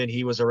called in,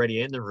 he was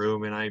already in the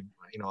room, and I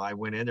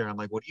went in there. I'm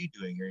like, "What are you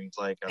doing here?" And he's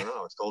like, "I don't know.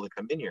 I was told to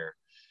come in here."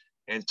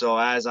 And so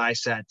as I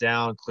sat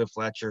down, Cliff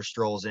Fletcher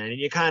strolls in, and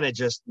you kind of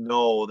just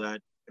know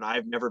that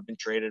I've never been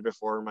traded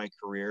before in my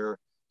career,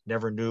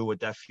 never knew what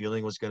that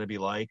feeling was going to be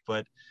like,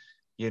 but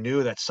you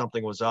knew that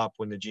something was up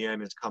when the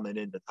GM is coming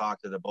in to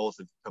talk to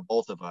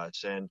both of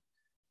us. And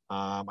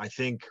I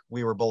think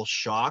we were both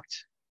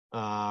shocked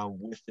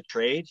with the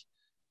trade,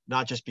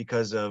 not just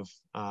because of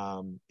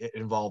it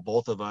involved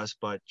both of us,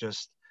 but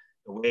just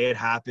the way it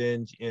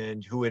happened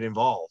and who it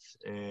involved.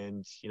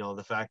 And,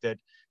 the fact that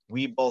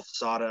we both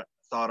thought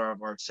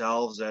of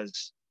ourselves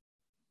as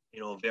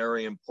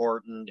very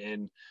important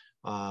and,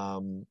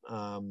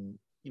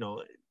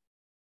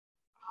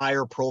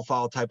 higher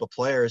profile type of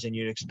players, and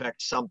you'd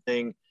expect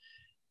something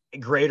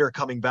greater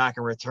coming back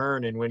in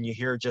return. And when you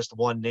hear just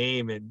one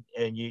name and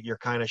you're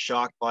kind of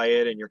shocked by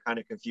it and you're kind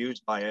of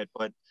confused by it,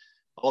 but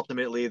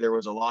ultimately there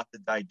was a lot to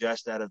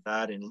digest out of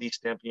that. And Lee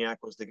Stempniak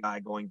was the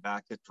guy going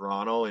back to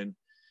Toronto. And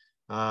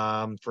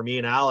for me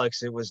and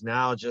Alex, it was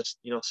now just,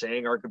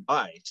 saying our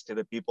goodbyes to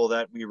the people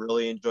that we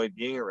really enjoyed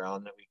being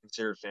around, that we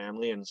considered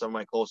family. And some of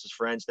my closest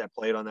friends that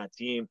played on that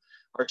team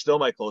are still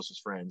my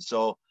closest friends.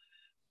 So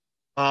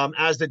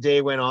as the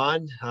day went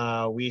on,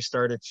 we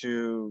started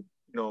to,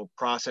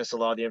 process a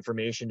lot of the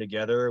information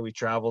together. We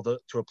traveled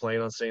to a plane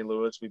on St.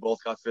 Louis. We both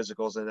got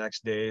physicals the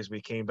next days.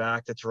 We came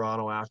back to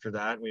Toronto after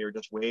that. And we were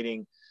just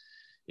waiting,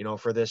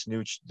 for this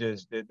new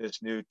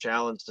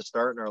challenge to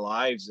start in our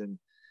lives. And,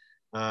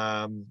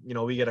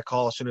 we get a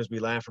call as soon as we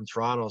land from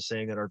Toronto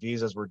saying that our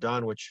visas were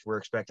done, which were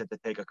expected to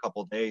take a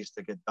couple days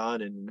to get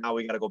done. And now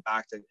we got to go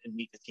back and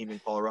meet the team in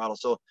Colorado.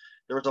 So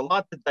there was a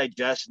lot to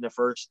digest in the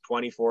first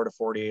 24 to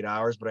 48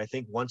 hours. But I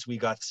think once we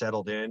got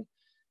settled in,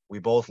 we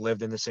both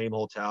lived in the same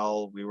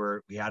hotel. We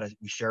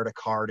shared a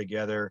car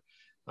together.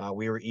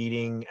 We were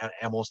eating at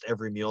almost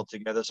every meal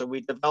together. So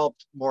we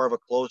developed more of a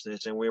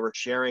closeness, and we were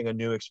sharing a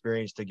new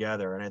experience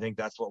together. And I think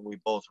that's what we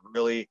both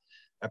really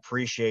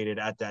appreciated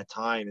at that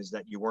time, is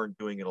that you weren't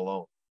doing it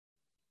alone.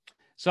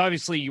 So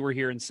obviously you were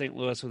here in St.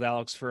 Louis with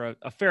Alex for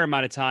a fair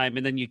amount of time,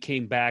 and then you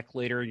came back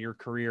later in your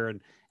career, and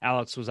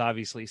Alex was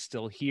obviously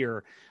still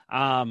here.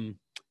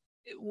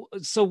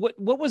 So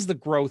what was the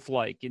growth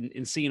like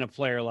in seeing a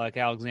player like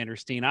Alexander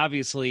Steen?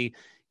 Obviously,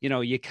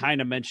 you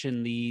kind of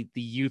mentioned the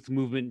youth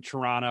movement in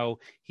Toronto.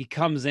 He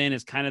comes in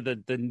as kind of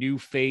the new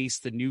face,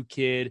 the new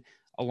kid,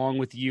 along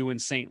with you in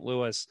St.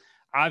 Louis.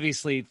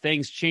 Obviously,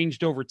 things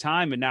changed over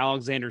time, and now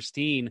Alexander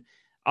Steen,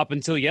 up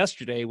until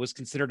yesterday, was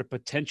considered a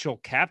potential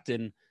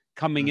captain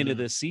coming into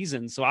this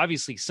season. So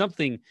obviously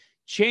something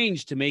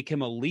changed to make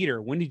him a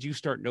leader. When did you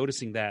start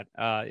noticing that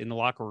in the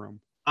locker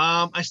room?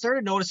 I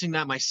started noticing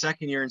that my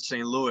second year in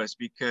St. Louis,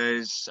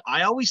 because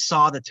I always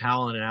saw the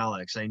talent in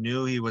Alex. I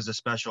knew he was a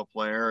special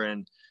player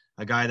and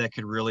a guy that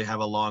could really have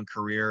a long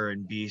career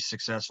and be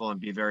successful and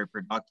be very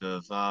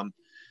productive.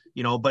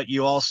 But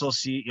you also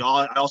see,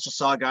 I also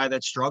saw a guy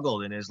that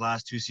struggled in his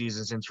last 2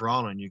 seasons in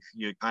Toronto, and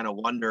you kind of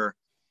wonder,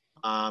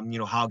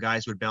 how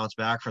guys would bounce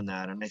back from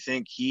that. And I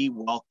think he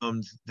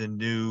welcomed the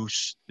new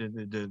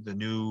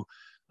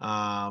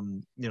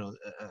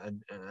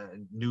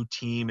new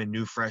team and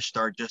new fresh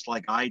start, just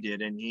like I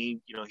did. And he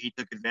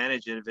took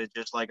advantage of it,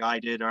 just like I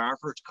did our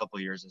first couple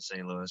of years in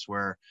St. Louis,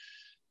 where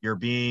you're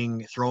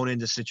being thrown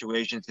into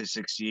situations to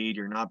succeed.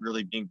 You're not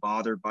really being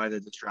bothered by the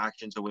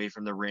distractions away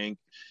from the rink.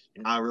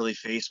 You're not really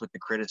faced with the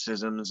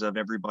criticisms of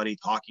everybody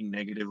talking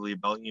negatively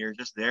about you. You're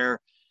just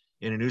there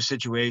in a new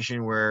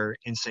situation where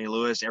in St.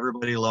 Louis,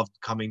 everybody loved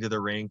coming to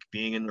the rink,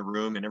 being in the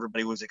room, and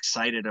everybody was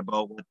excited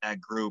about what that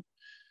group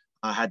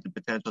had the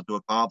potential to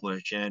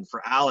accomplish. And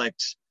for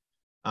Alex,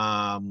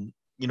 when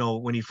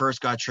he first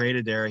got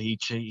traded there,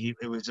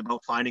 it was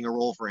about finding a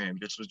role for him,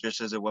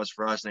 just as it was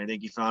for us. And I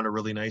think he found a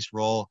really nice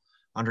role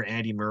under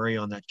Andy Murray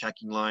on that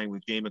checking line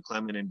with Jay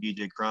McClement and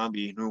BJ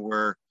Crombie, who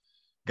were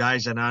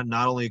guys that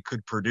not only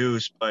could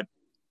produce, but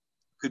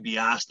could be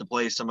asked to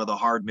play some of the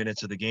hard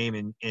minutes of the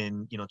game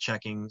in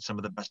checking some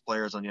of the best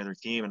players on the other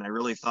team. And I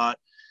really thought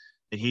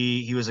that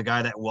he was a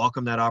guy that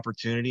welcomed that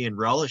opportunity and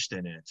relished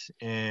in it.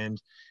 And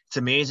it's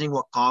amazing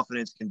what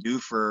confidence can do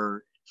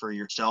for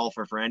yourself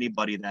or for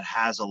anybody that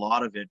has a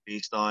lot of it,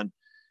 based on,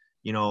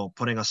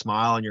 putting a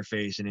smile on your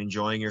face and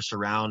enjoying your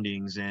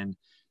surroundings and,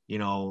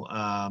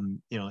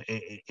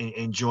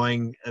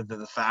 enjoying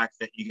the fact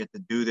that you get to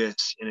do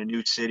this in a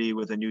new city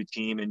with a new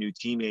team and new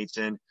teammates.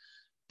 And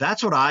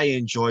that's what I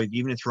enjoyed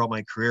even throughout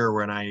my career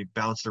when I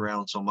bounced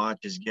around so much,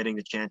 is getting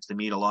the chance to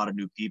meet a lot of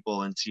new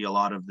people and see a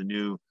lot of the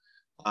new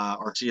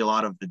see a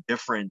lot of the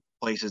different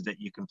places that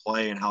you can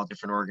play and how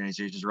different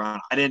organizations are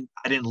around. I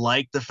didn't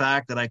like the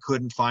fact that I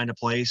couldn't find a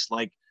place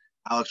like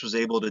Alex was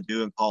able to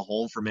do and call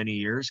home for many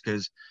years,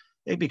 because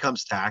it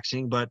becomes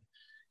taxing. But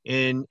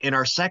in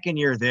our second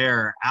year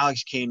there,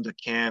 Alex came to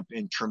camp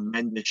in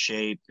tremendous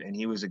shape, and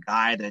he was a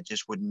guy that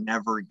just would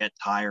never get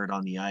tired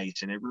on the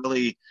ice. And it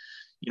really,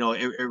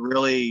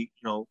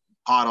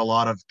 caught a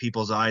lot of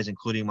people's eyes,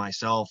 including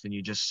myself. And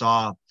you just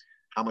saw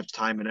how much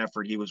time and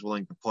effort he was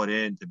willing to put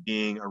into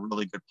being a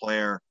really good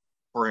player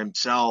for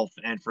himself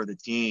and for the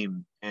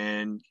team.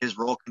 And his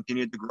role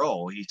continued to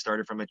grow. He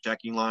started from a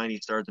checking line. He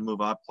started to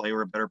move up, play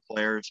with better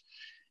players,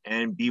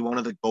 and be one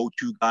of the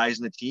go-to guys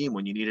in the team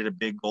when you needed a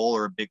big goal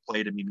or a big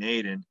play to be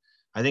made. And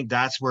I think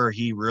that's where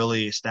he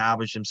really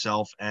established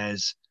himself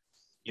as,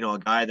 a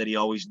guy that he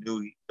always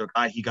knew, the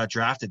guy he got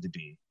drafted to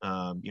be,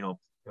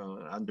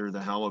 under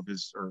the helm of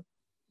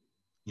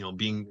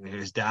being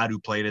his dad who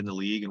played in the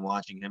league and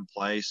watching him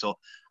play. So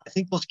I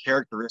think those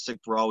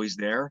characteristics were always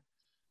there.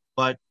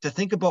 But to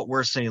think about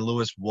where St.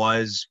 Louis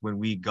was when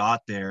we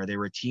got there, they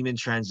were a team in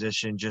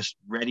transition, just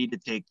ready to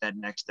take that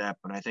next step.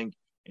 And I think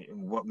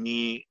what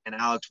me and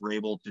Alex were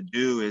able to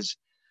do is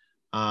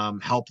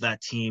help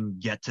that team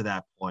get to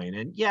that point.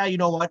 And yeah, you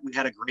know what? We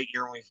had a great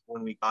year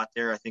when we got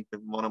there. I think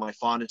that one of my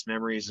fondest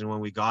memories is when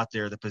we got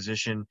there, the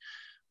position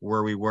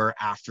where we were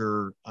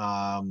after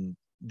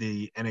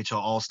the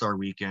NHL All-Star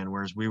weekend,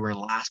 whereas we were in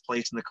last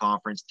place in the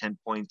conference, 10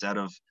 points out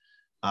of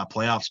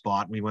playoff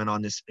spot. We went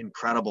on this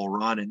incredible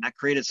run, and that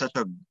created such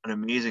an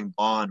amazing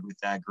bond with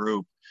that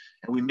group.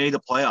 And we made the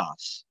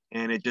playoffs,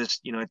 and it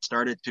just, it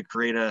started to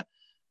create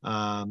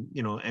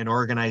an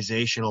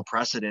organizational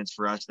precedence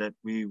for us that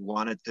we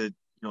wanted to,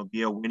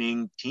 be a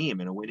winning team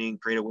and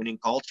create a winning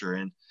culture.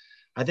 And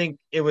I think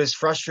it was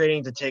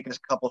frustrating to take us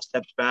a couple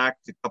steps back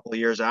a couple of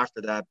years after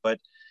that. But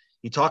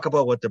you talk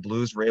about what the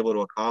Blues were able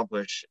to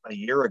accomplish a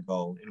year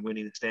ago in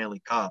winning the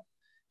Stanley Cup.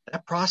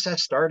 That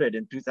process started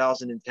in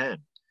 2010.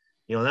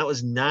 That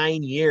was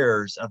 9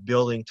 years of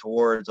building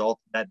towards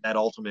that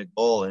ultimate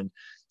goal. And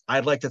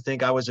I'd like to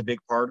think I was a big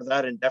part of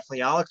that. And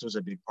definitely Alex was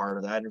a big part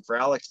of that. And for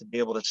Alex to be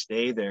able to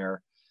stay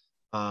there,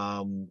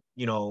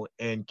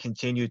 and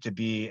continue to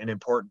be an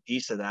important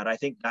piece of that, I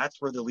think that's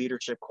where the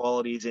leadership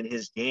qualities in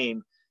his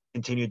game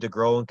continued to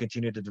grow and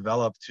continue to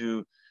develop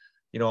to,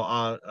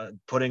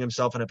 putting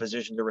himself in a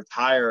position to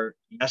retire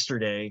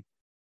yesterday,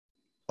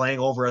 playing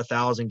over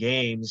 1,000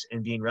 games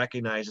and being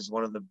recognized as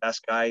one of the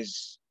best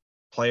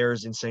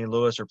players in St.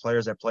 Louis, or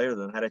players that played with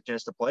him had a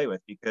chance to play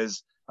with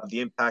because of the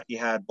impact he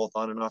had both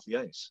on and off the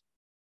ice.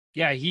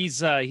 Yeah,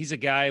 he's a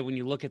guy, when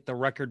you look at the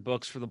record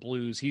books for the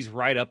Blues, he's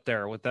right up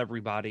there with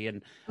everybody.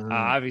 And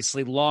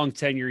obviously long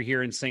tenure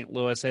here in St.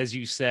 Louis, as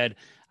you said.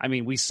 I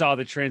mean, we saw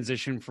the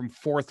transition from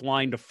fourth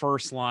line to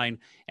first line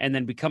and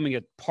then becoming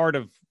a part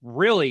of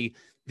really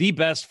the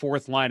best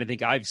fourth line I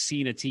think I've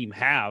seen a team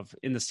have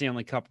in the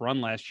Stanley Cup run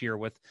last year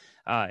with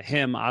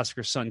him,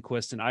 Oscar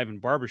Sundqvist, and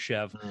Ivan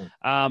Barbashev.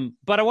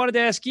 But I wanted to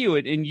ask you,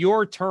 in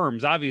your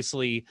terms,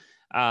 obviously,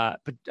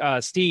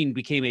 Steen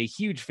became a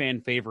huge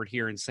fan favorite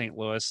here in St.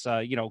 Louis.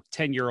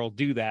 10-year-old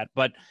do that,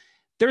 but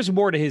there's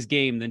more to his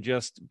game than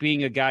just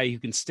being a guy who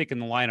can stick in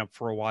the lineup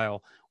for a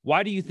while.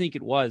 Why do you think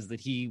it was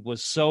that he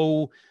was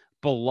so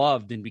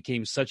beloved and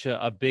became such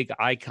a big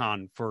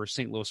icon for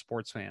St. Louis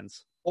sports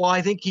fans? Well,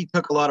 I think he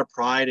took a lot of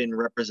pride in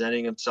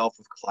representing himself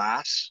with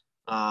class,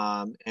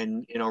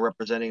 and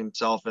representing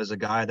himself as a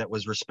guy that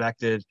was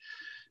respected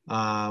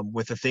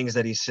with the things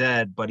that he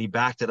said, but he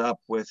backed it up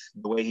with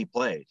the way he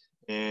played.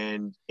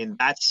 And in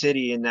that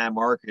city, in that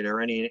market, or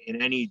in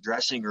any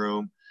dressing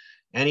room,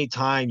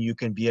 anytime you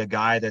can be a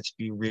guy that's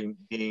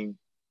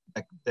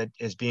that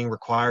is being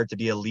required to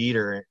be a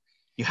leader,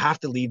 you have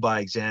to lead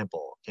by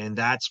example. And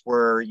that's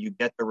where you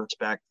get the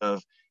respect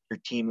of your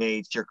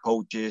teammates, your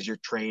coaches, your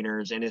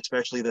trainers, and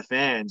especially the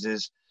fans.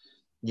 Is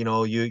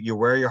you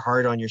wear your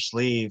heart on your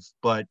sleeve,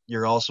 but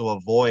you're also a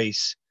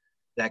voice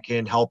that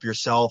can help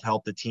yourself,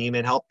 help the team,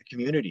 and help the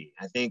community.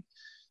 I think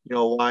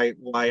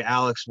why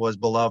Alex was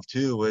beloved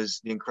too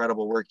was the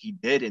incredible work he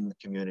did in the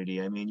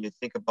community. I mean, you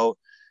think about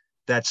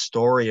that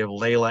story of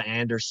Layla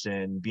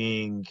Anderson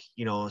being,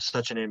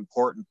 such an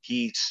important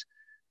piece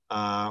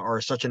or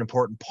such an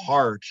important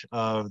part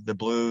of the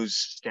Blues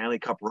Stanley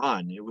Cup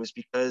run. It was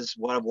because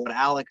what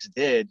Alex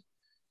did,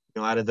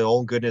 out of the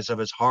own goodness of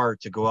his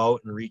heart, to go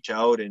out and reach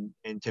out and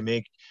to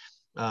make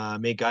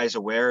guys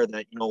aware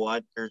that,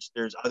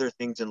 there's other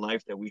things in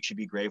life that we should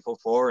be grateful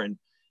for. And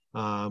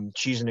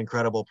she's an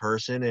incredible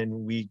person, and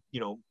we,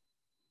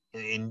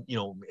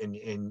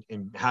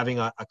 in having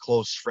a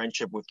close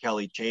friendship with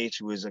Kelly Chase,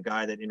 who is a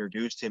guy that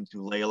introduced him to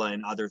Layla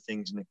and other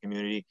things in the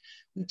community.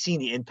 We've seen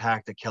the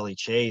impact that Kelly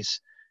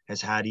Chase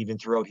has had even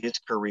throughout his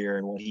career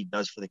and what he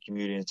does for the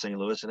community in St.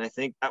 Louis. And I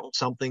think that was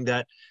something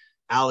that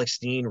Alex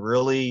Steen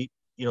really,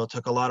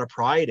 took a lot of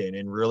pride in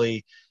and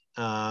really,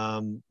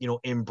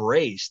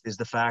 embraced, is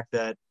the fact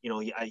that,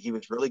 he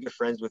was really good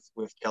friends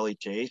with Kelly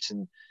Chase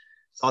and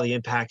saw the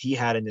impact he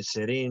had in the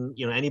city. And,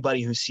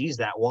 anybody who sees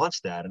that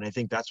wants that. And I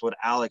think that's what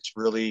Alex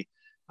really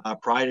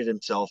prided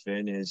himself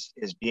in, is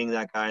being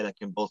that guy that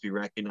can both be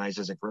recognized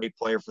as a great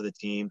player for the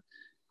team,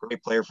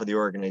 great player for the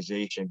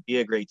organization, be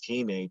a great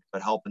teammate,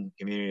 but helping the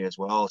community as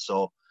well.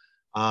 So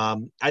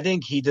I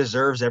think he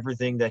deserves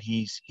everything that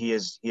he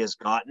has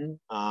gotten,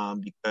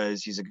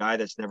 because he's a guy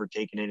that's never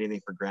taken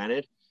anything for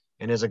granted,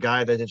 and is a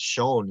guy that has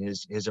shown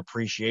his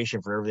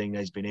appreciation for everything that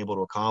he's been able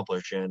to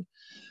accomplish. And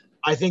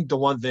I think the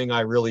one thing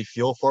I really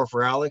feel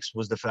for Alex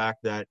was the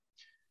fact that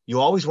you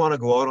always want to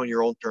go out on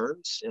your own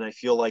terms. And I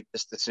feel like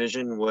this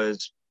decision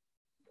was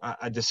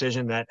a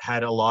decision that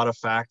had a lot of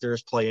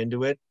factors play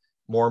into it,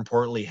 more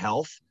importantly,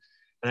 health.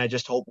 And I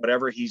just hope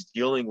whatever he's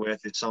dealing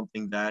with is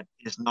something that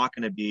is not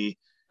going to be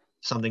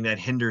something that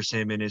hinders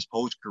him in his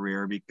post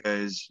career,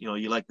 because,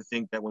 you like to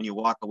think that when you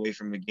walk away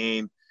from the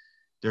game,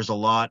 there's a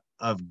lot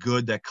of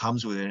good that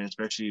comes with it, and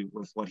especially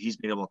with what he's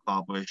been able to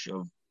accomplish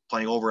of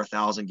playing over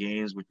 1,000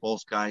 games, which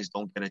most guys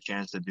don't get a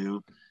chance to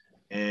do,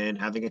 and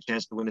having a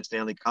chance to win a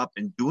Stanley Cup,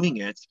 and doing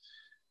it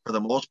for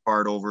the most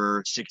part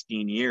over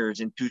 16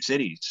 years in two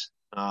cities.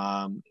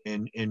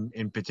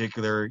 In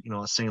particular,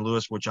 St.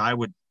 Louis, which I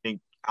would think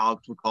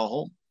Alex would call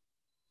home.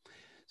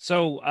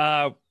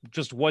 So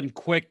just one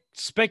quick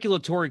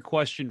speculatory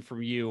question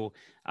from you.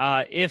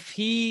 If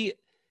he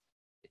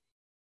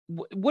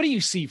what do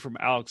you see from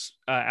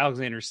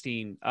Alexander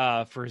Steen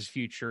for his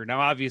future?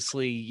 Now,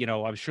 obviously,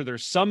 I'm sure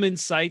there's some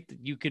insight that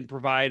you can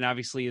provide, and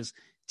obviously his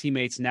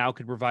teammates now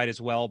could provide as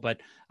well. But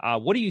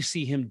what do you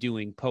see him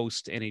doing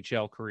post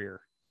NHL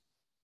career?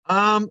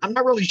 I'm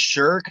not really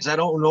sure because I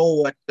don't know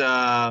what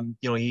I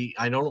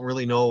don't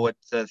really know what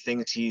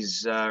things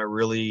he's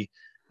really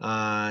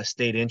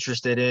stayed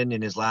interested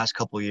in his last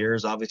couple of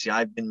years. Obviously,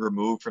 I've been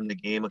removed from the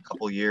game a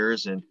couple of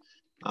years, and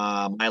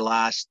my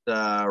last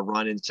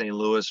run in St.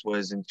 Louis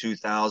was in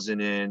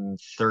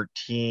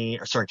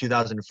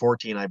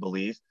 2014, I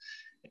believe.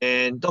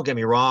 And don't get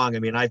me wrong, I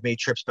mean, I've made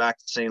trips back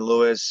to St.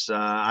 Louis.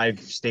 I've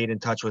stayed in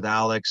touch with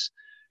Alex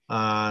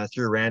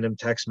through random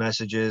text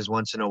messages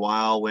once in a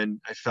while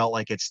when I felt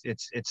like it's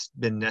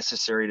been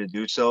necessary to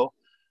do so.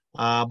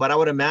 But I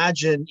would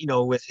imagine,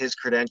 with his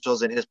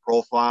credentials and his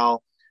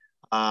profile,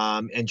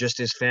 and just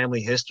his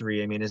family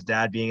history, I mean, his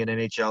dad being an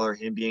NHLer,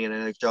 him being an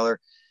NHLer,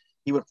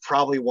 he would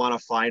probably want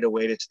to find a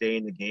way to stay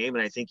in the game.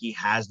 And I think he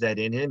has that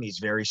in him. He's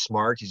very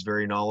smart. He's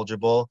very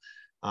knowledgeable.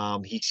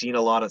 He's seen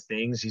a lot of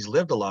things. He's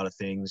lived a lot of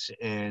things,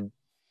 and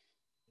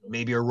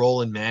maybe a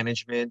role in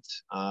management,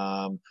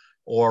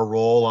 or a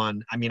role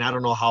on, I mean, I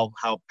don't know how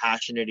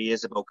passionate he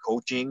is about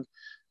coaching,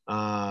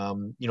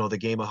 the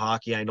game of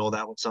hockey. I know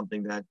that was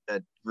something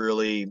that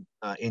really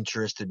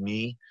interested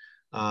me.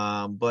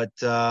 But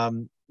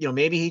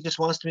maybe he just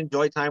wants to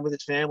enjoy time with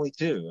his family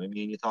too. I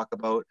mean, you talk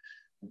about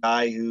a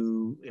guy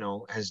who,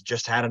 has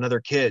just had another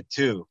kid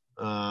too,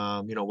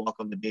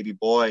 welcome the baby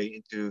boy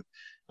into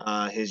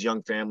his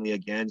young family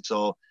again.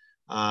 So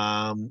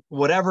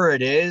whatever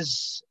it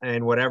is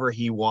and whatever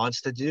he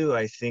wants to do,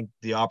 I think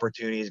the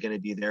opportunity is going to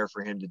be there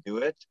for him to do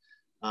it,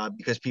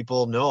 because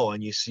people know,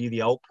 and you see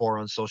the outpour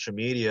on social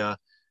media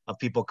of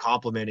people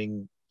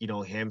complimenting,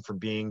 him for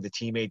being the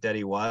teammate that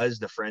he was,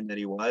 the friend that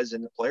he was,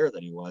 and the player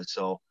that he was.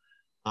 So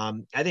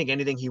I think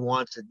anything he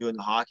wants to do in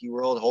the hockey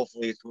world,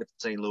 hopefully it's with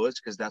St. Louis,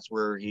 because that's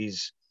where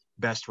he's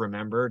best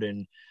remembered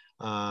and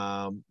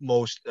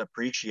most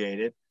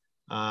appreciated.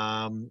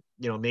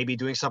 Maybe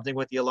doing something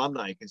with the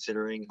alumni,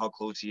 considering how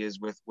close he is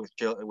with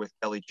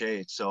Kelly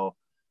Chase. So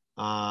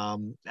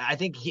I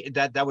think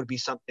that would be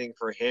something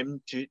for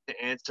him to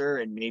answer,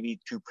 and maybe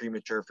too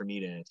premature for me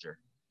to answer.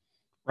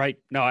 Right.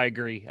 No, I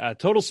agree.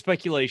 Total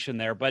speculation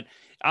there. But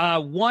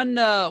one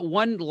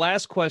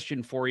last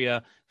question for you.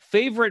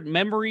 Favorite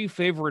memory,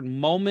 favorite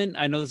moment?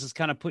 I know this is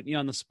kind of putting you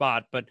on the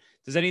spot, but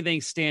does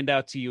anything stand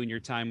out to you in your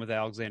time with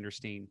Alexander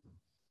Steen?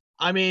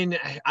 I mean,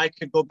 I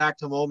could go back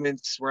to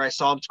moments where I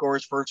saw him score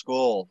his first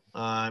goal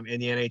in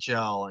the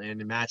NHL,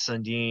 and Matt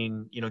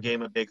Sundin, gave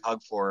him a big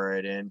hug for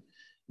it, and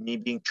me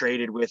being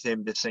traded with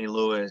him to St.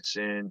 Louis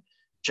and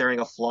sharing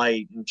a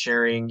flight and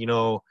sharing,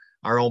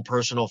 our own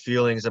personal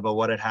feelings about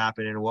what had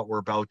happened and what we're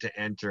about to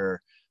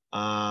enter.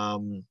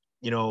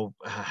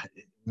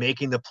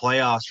 Making the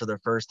playoffs for the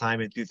first time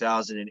in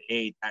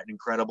 2008, that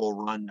incredible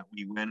run that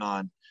we went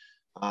on.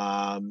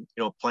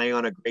 Playing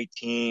on a great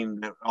team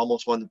that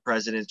almost won the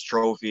President's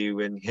Trophy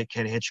when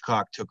Ken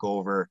Hitchcock took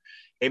over,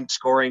 him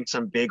scoring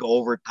some big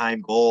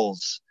overtime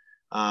goals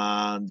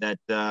that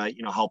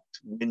helped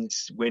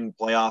win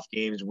playoff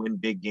games, win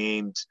big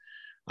games.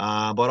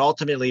 But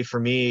ultimately, for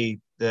me,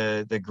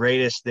 the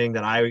greatest thing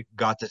that I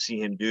got to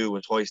see him do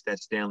was hoist that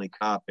Stanley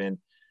Cup, and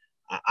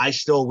I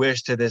still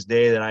wish to this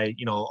day that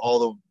all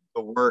the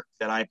work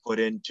that I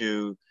put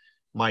into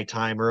my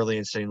time early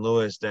in St.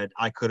 Louis, that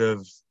I could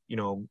have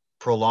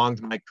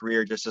prolonged my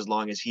career just as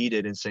long as he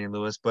did in St.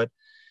 Louis. But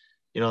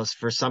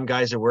for some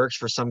guys it works,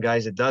 for some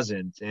guys it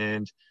doesn't.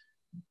 And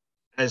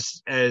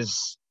as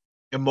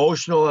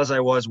emotional as I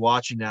was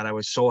watching that, I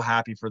was so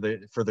happy for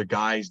the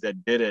guys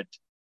that did it,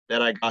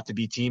 that I got to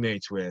be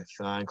teammates with,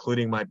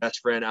 including my best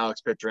friend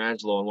Alex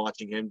Pietrangelo, and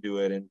watching him do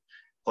it and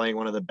playing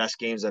one of the best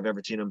games I've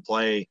ever seen him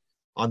play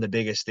on the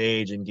biggest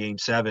stage in Game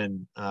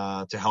 7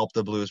 to help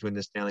the Blues win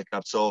the Stanley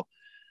Cup. So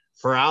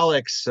for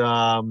Alex,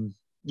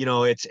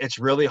 it's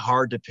really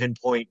hard to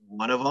pinpoint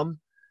one of them,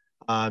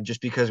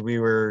 just because we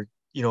were,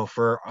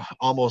 for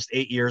almost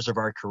 8 years of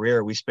our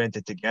career, we spent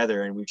it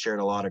together, and we shared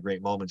a lot of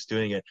great moments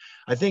doing it.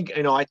 I think,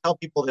 I tell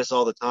people this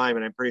all the time,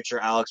 and I'm pretty sure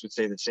Alex would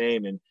say the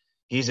same. And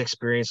he's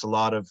experienced a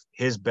lot of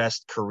his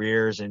best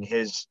careers and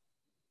his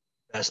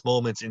best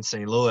moments in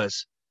St.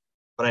 Louis.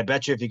 But I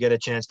bet you if you get a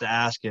chance to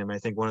ask him, I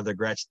think one of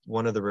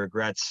the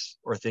regrets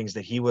or things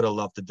that he would have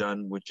loved to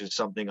done, which is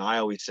something I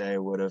always say I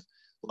would have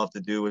loved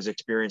to do, was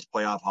experience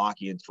playoff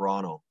hockey in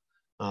Toronto.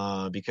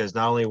 Because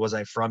not only was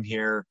I from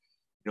here,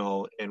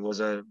 and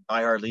was a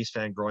diehard Leafs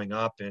fan growing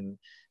up, and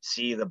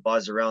see the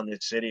buzz around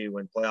this city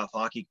when playoff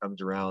hockey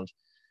comes around.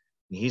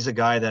 He's a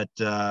guy that,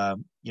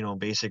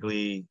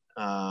 basically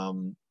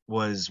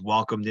was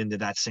welcomed into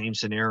that same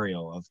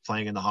scenario of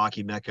playing in the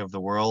hockey mecca of the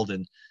world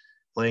and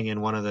playing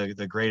in one of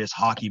the greatest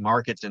hockey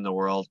markets in the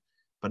world,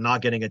 but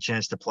not getting a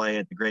chance to play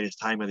at the greatest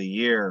time of the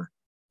year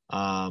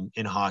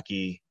in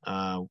hockey,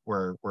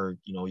 where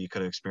you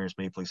could have experienced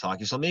Maple Leafs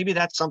hockey. So maybe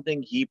that's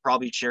something he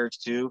probably shares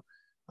too,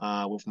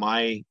 with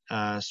my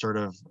sort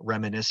of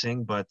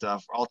reminiscing. But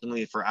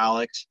ultimately for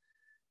Alex,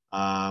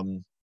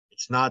 it's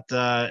it's not.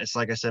 It's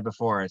like I said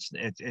before.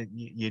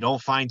 You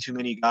don't find too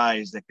many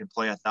guys that can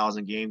play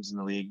 1,000 games in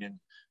the league. And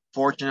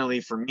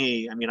fortunately for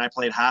me, I mean, I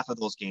played half of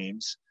those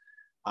games.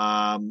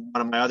 One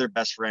of my other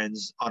best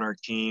friends on our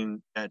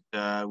team that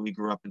we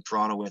grew up in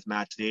Toronto with,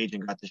 Matt Stage,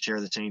 and got to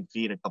share the same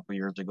feat a couple of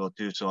years ago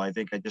too. So I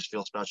think I just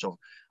feel special.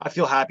 I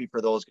feel happy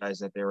for those guys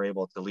that they were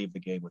able to leave the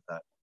game with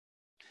that.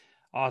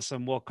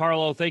 Awesome. Well,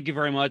 Carlo, thank you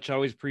very much. I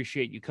always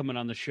appreciate you coming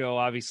on the show.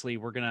 Obviously,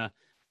 we're going to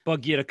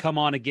bug you to come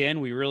on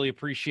again. We really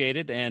appreciate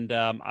it. And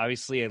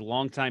obviously a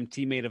longtime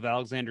teammate of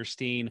Alexander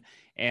Steen.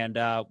 And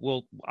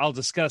I'll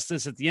discuss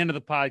this at the end of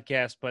the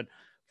podcast. But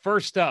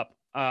first up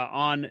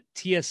on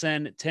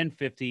TSN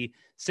 1050,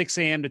 6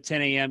 a.m. to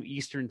 10 a.m.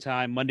 Eastern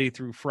time, Monday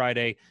through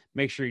Friday.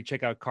 Make sure you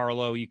check out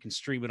Carlo. You can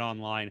stream it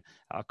online.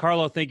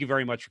 Carlo, thank you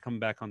very much for coming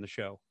back on the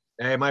show.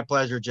 Hey, my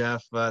pleasure,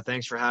 Jeff.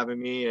 Thanks for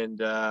having me,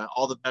 and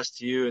all the best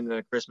to you in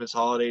the Christmas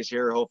holidays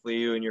here. Hopefully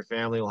you and your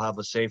family will have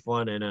a safe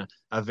one and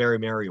a very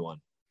merry one.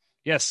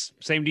 Yes,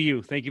 same to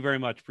you. Thank you very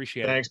much.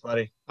 Appreciate it. Thanks,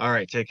 buddy. All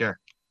right, take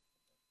care.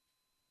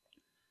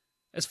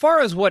 As far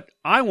as what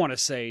I want to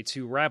say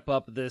to wrap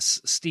up this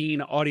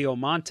Steen audio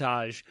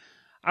montage,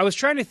 I was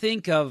trying to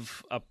think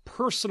of a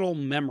personal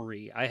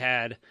memory I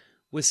had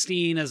with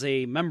Steen as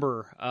a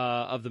member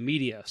of the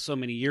media so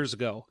many years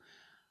ago.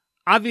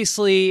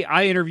 Obviously,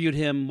 I interviewed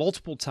him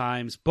multiple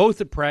times,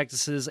 both at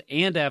practices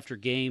and after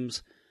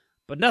games,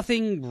 but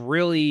nothing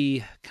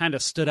really kind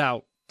of stood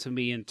out to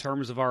me in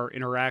terms of our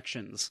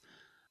interactions.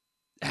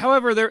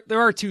 However,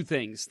 there are two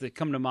things that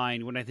come to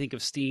mind when I think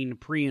of Steen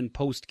pre- and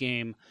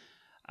post-game.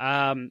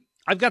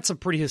 I've got some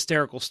pretty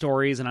hysterical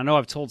stories, and I know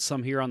I've told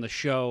some here on the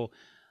show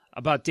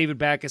about David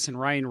Backes and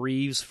Ryan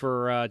Reeves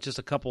for just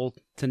a couple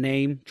to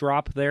name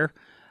drop there.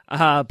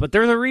 But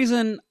there's a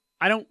reason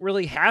I don't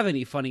really have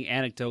any funny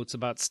anecdotes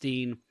about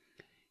Steen.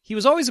 He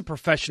was always a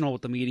professional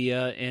with the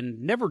media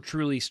and never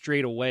truly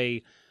strayed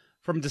away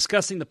from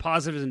discussing the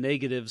positives and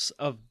negatives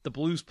of the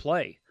Blues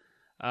play.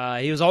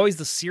 He was always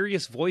the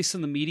serious voice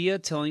in the media,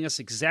 telling us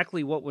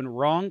exactly what went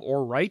wrong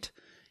or right,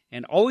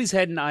 and always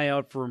had an eye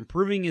out for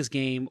improving his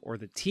game or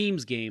the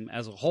team's game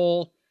as a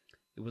whole.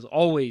 It was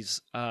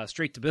always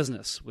straight to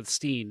business with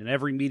Steen in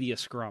every media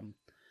scrum.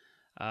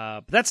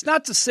 But that's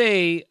not to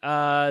say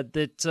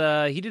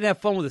that he didn't have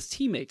fun with his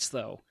teammates,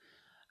 though.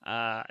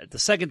 The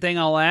second thing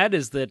I'll add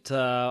is that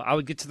I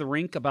would get to the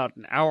rink about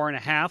an hour and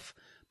a half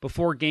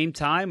before game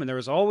time, and there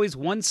was always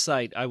one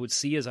sight I would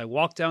see as I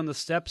walked down the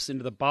steps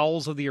into the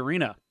bowels of the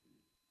arena.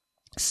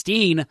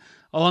 Steen,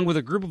 along with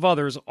a group of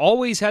others,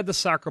 always had the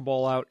soccer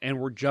ball out and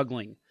were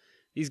juggling.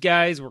 These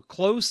guys were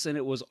close, and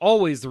it was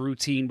always the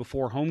routine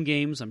before home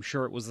games. I'm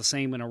sure it was the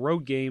same in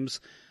road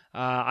games.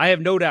 I have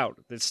no doubt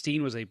that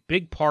Steen was a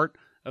big part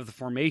of the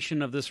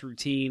formation of this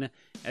routine,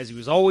 as he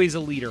was always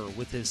a leader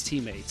with his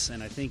teammates.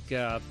 And I think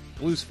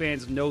Blues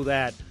fans know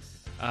that,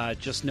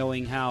 just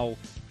knowing how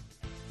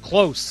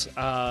close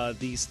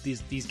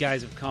these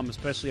guys have come,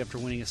 especially after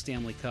winning a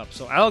Stanley Cup.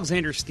 So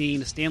Alexander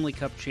Steen, Stanley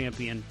Cup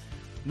champion,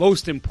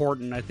 most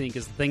important, I think,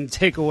 is the thing to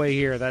take away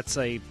here. That's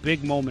a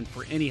big moment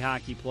for any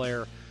hockey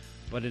player,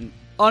 but an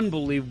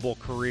unbelievable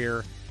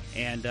career,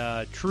 and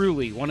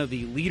truly one of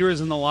the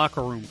leaders in the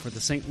locker room for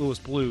the St. Louis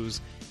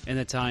Blues in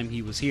the time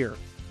he was here.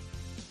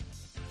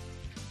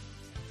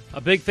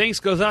 A big thanks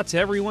goes out to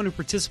everyone who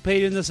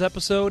participated in this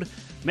episode.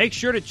 Make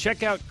sure to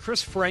check out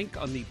Chris Frank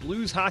on the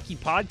Blues Hockey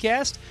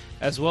Podcast,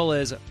 as well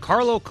as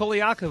Carlo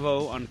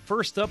Koliakovo on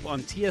First Up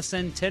on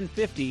TSN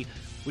 1050,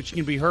 which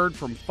can be heard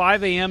from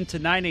 5 a.m. to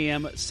 9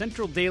 a.m.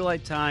 Central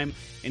Daylight Time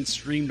and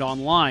streamed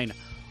online.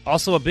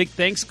 Also, a big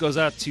thanks goes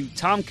out to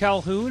Tom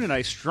Calhoun, and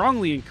I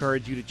strongly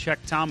encourage you to check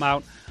Tom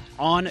out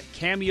on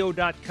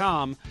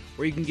Cameo.com,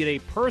 where you can get a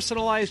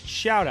personalized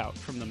shout-out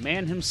from the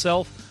man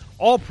himself.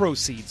 All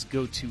proceeds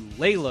go to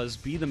Layla's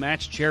Be the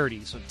Match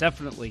charity, so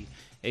definitely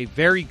a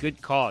very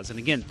good cause. And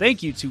again,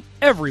 thank you to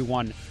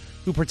everyone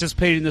who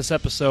participated in this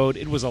episode.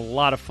 It was a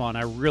lot of fun.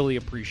 I really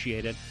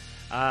appreciate it.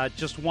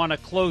 Just want to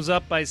close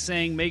up by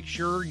saying make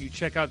sure you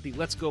check out the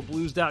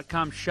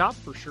letsgoblues.com shop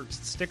for shirts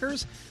and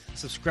stickers.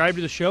 Subscribe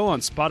to the show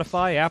on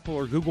Spotify, Apple,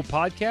 or Google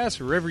Podcasts,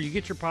 wherever you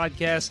get your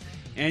podcasts,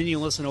 and you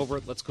can listen over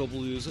at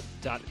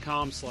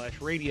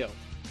letsgoblues.com/radio.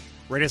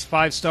 Rate us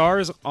 5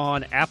 stars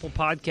on Apple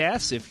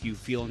Podcasts if you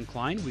feel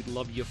inclined. We'd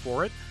love you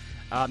for it.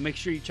 Make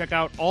sure you check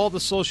out all the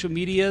social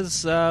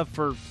medias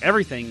for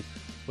everything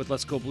with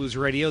Let's Go Blues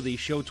Radio. The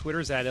show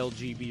Twitter's at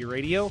LGB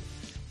Radio.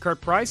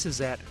 Kurt Price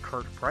is at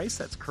Kurt Price.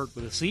 That's Kurt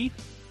with a C.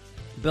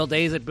 Bill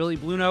Day is at Billy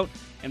Blue Note.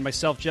 And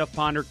myself, Jeff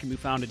Ponder, can be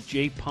found at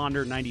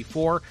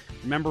jponder94.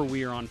 Remember,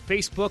 we are on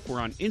Facebook. We're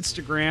on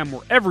Instagram.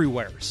 We're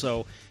everywhere.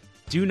 So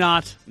do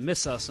not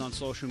miss us on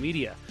social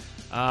media.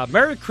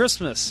 Merry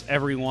Christmas,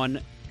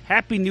 everyone.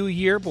 Happy New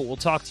Year, but we'll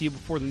talk to you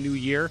before the new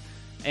year.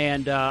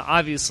 And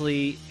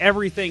obviously,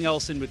 everything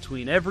else in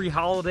between. Every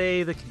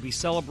holiday that can be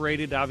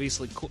celebrated.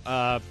 Obviously,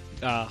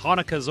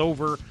 Hanukkah's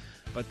over.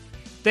 But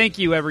thank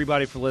you,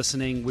 everybody, for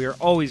listening. We are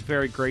always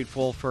very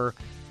grateful for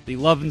the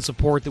love and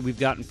support that we've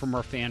gotten from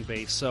our fan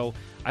base. So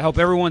I hope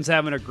everyone's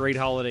having a great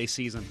holiday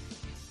season.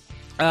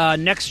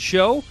 Next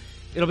show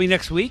It'll be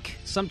next week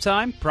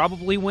sometime,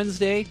 probably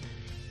Wednesday,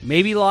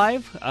 maybe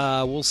live.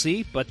 We'll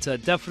see, but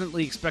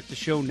definitely expect a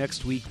show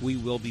next week. We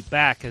will be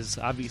back, as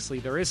obviously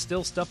there is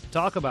still stuff to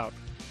talk about.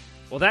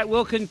 Well, that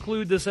will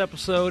conclude this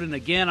episode, and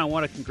again, I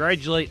want to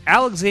congratulate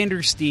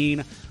Alexander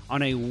Steen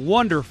on a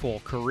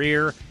wonderful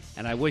career,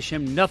 and I wish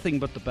him nothing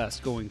but the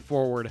best going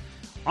forward.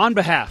 On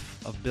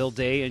behalf of Bill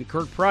Day and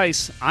Kurt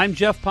Price, I'm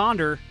Jeff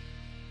Ponder,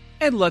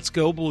 and let's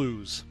go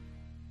Blues.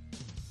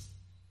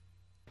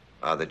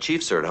 The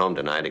Chiefs are at home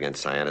tonight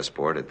against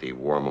Cyanosport at the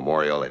War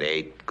Memorial at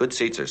 8. Good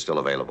seats are still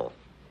available.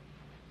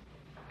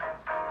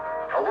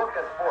 A look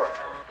at sports.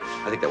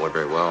 I think that went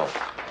very well.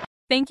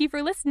 Thank you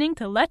for listening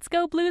to Let's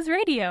Go Blues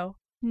Radio.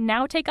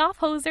 Now take off,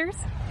 hosers.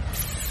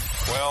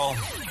 Well,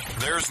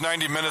 there's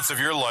 90 minutes of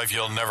your life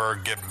you'll never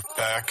get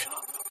back.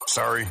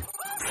 Sorry.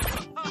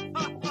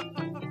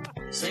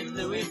 St.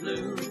 Louis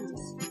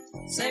Blues,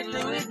 St.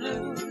 Louis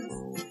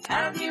Blues.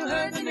 Have you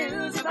heard the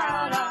news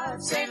about our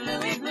St.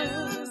 Louis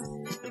Blues?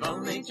 They've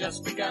only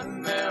just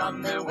begun, they're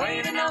on their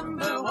way to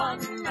number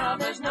one. Now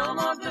there's no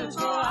more blues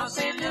for our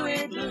St.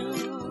 Louis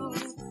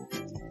Blues.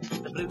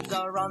 The Blues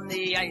are on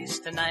the ice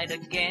tonight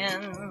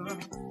again.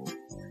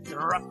 They're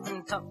rough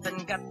and tough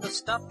and got the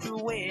stuff to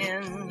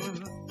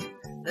win.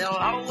 They'll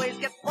always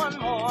get one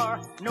more,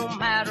 no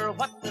matter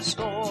what the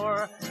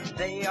score.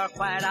 They are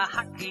quite a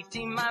hockey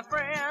team, my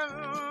friend.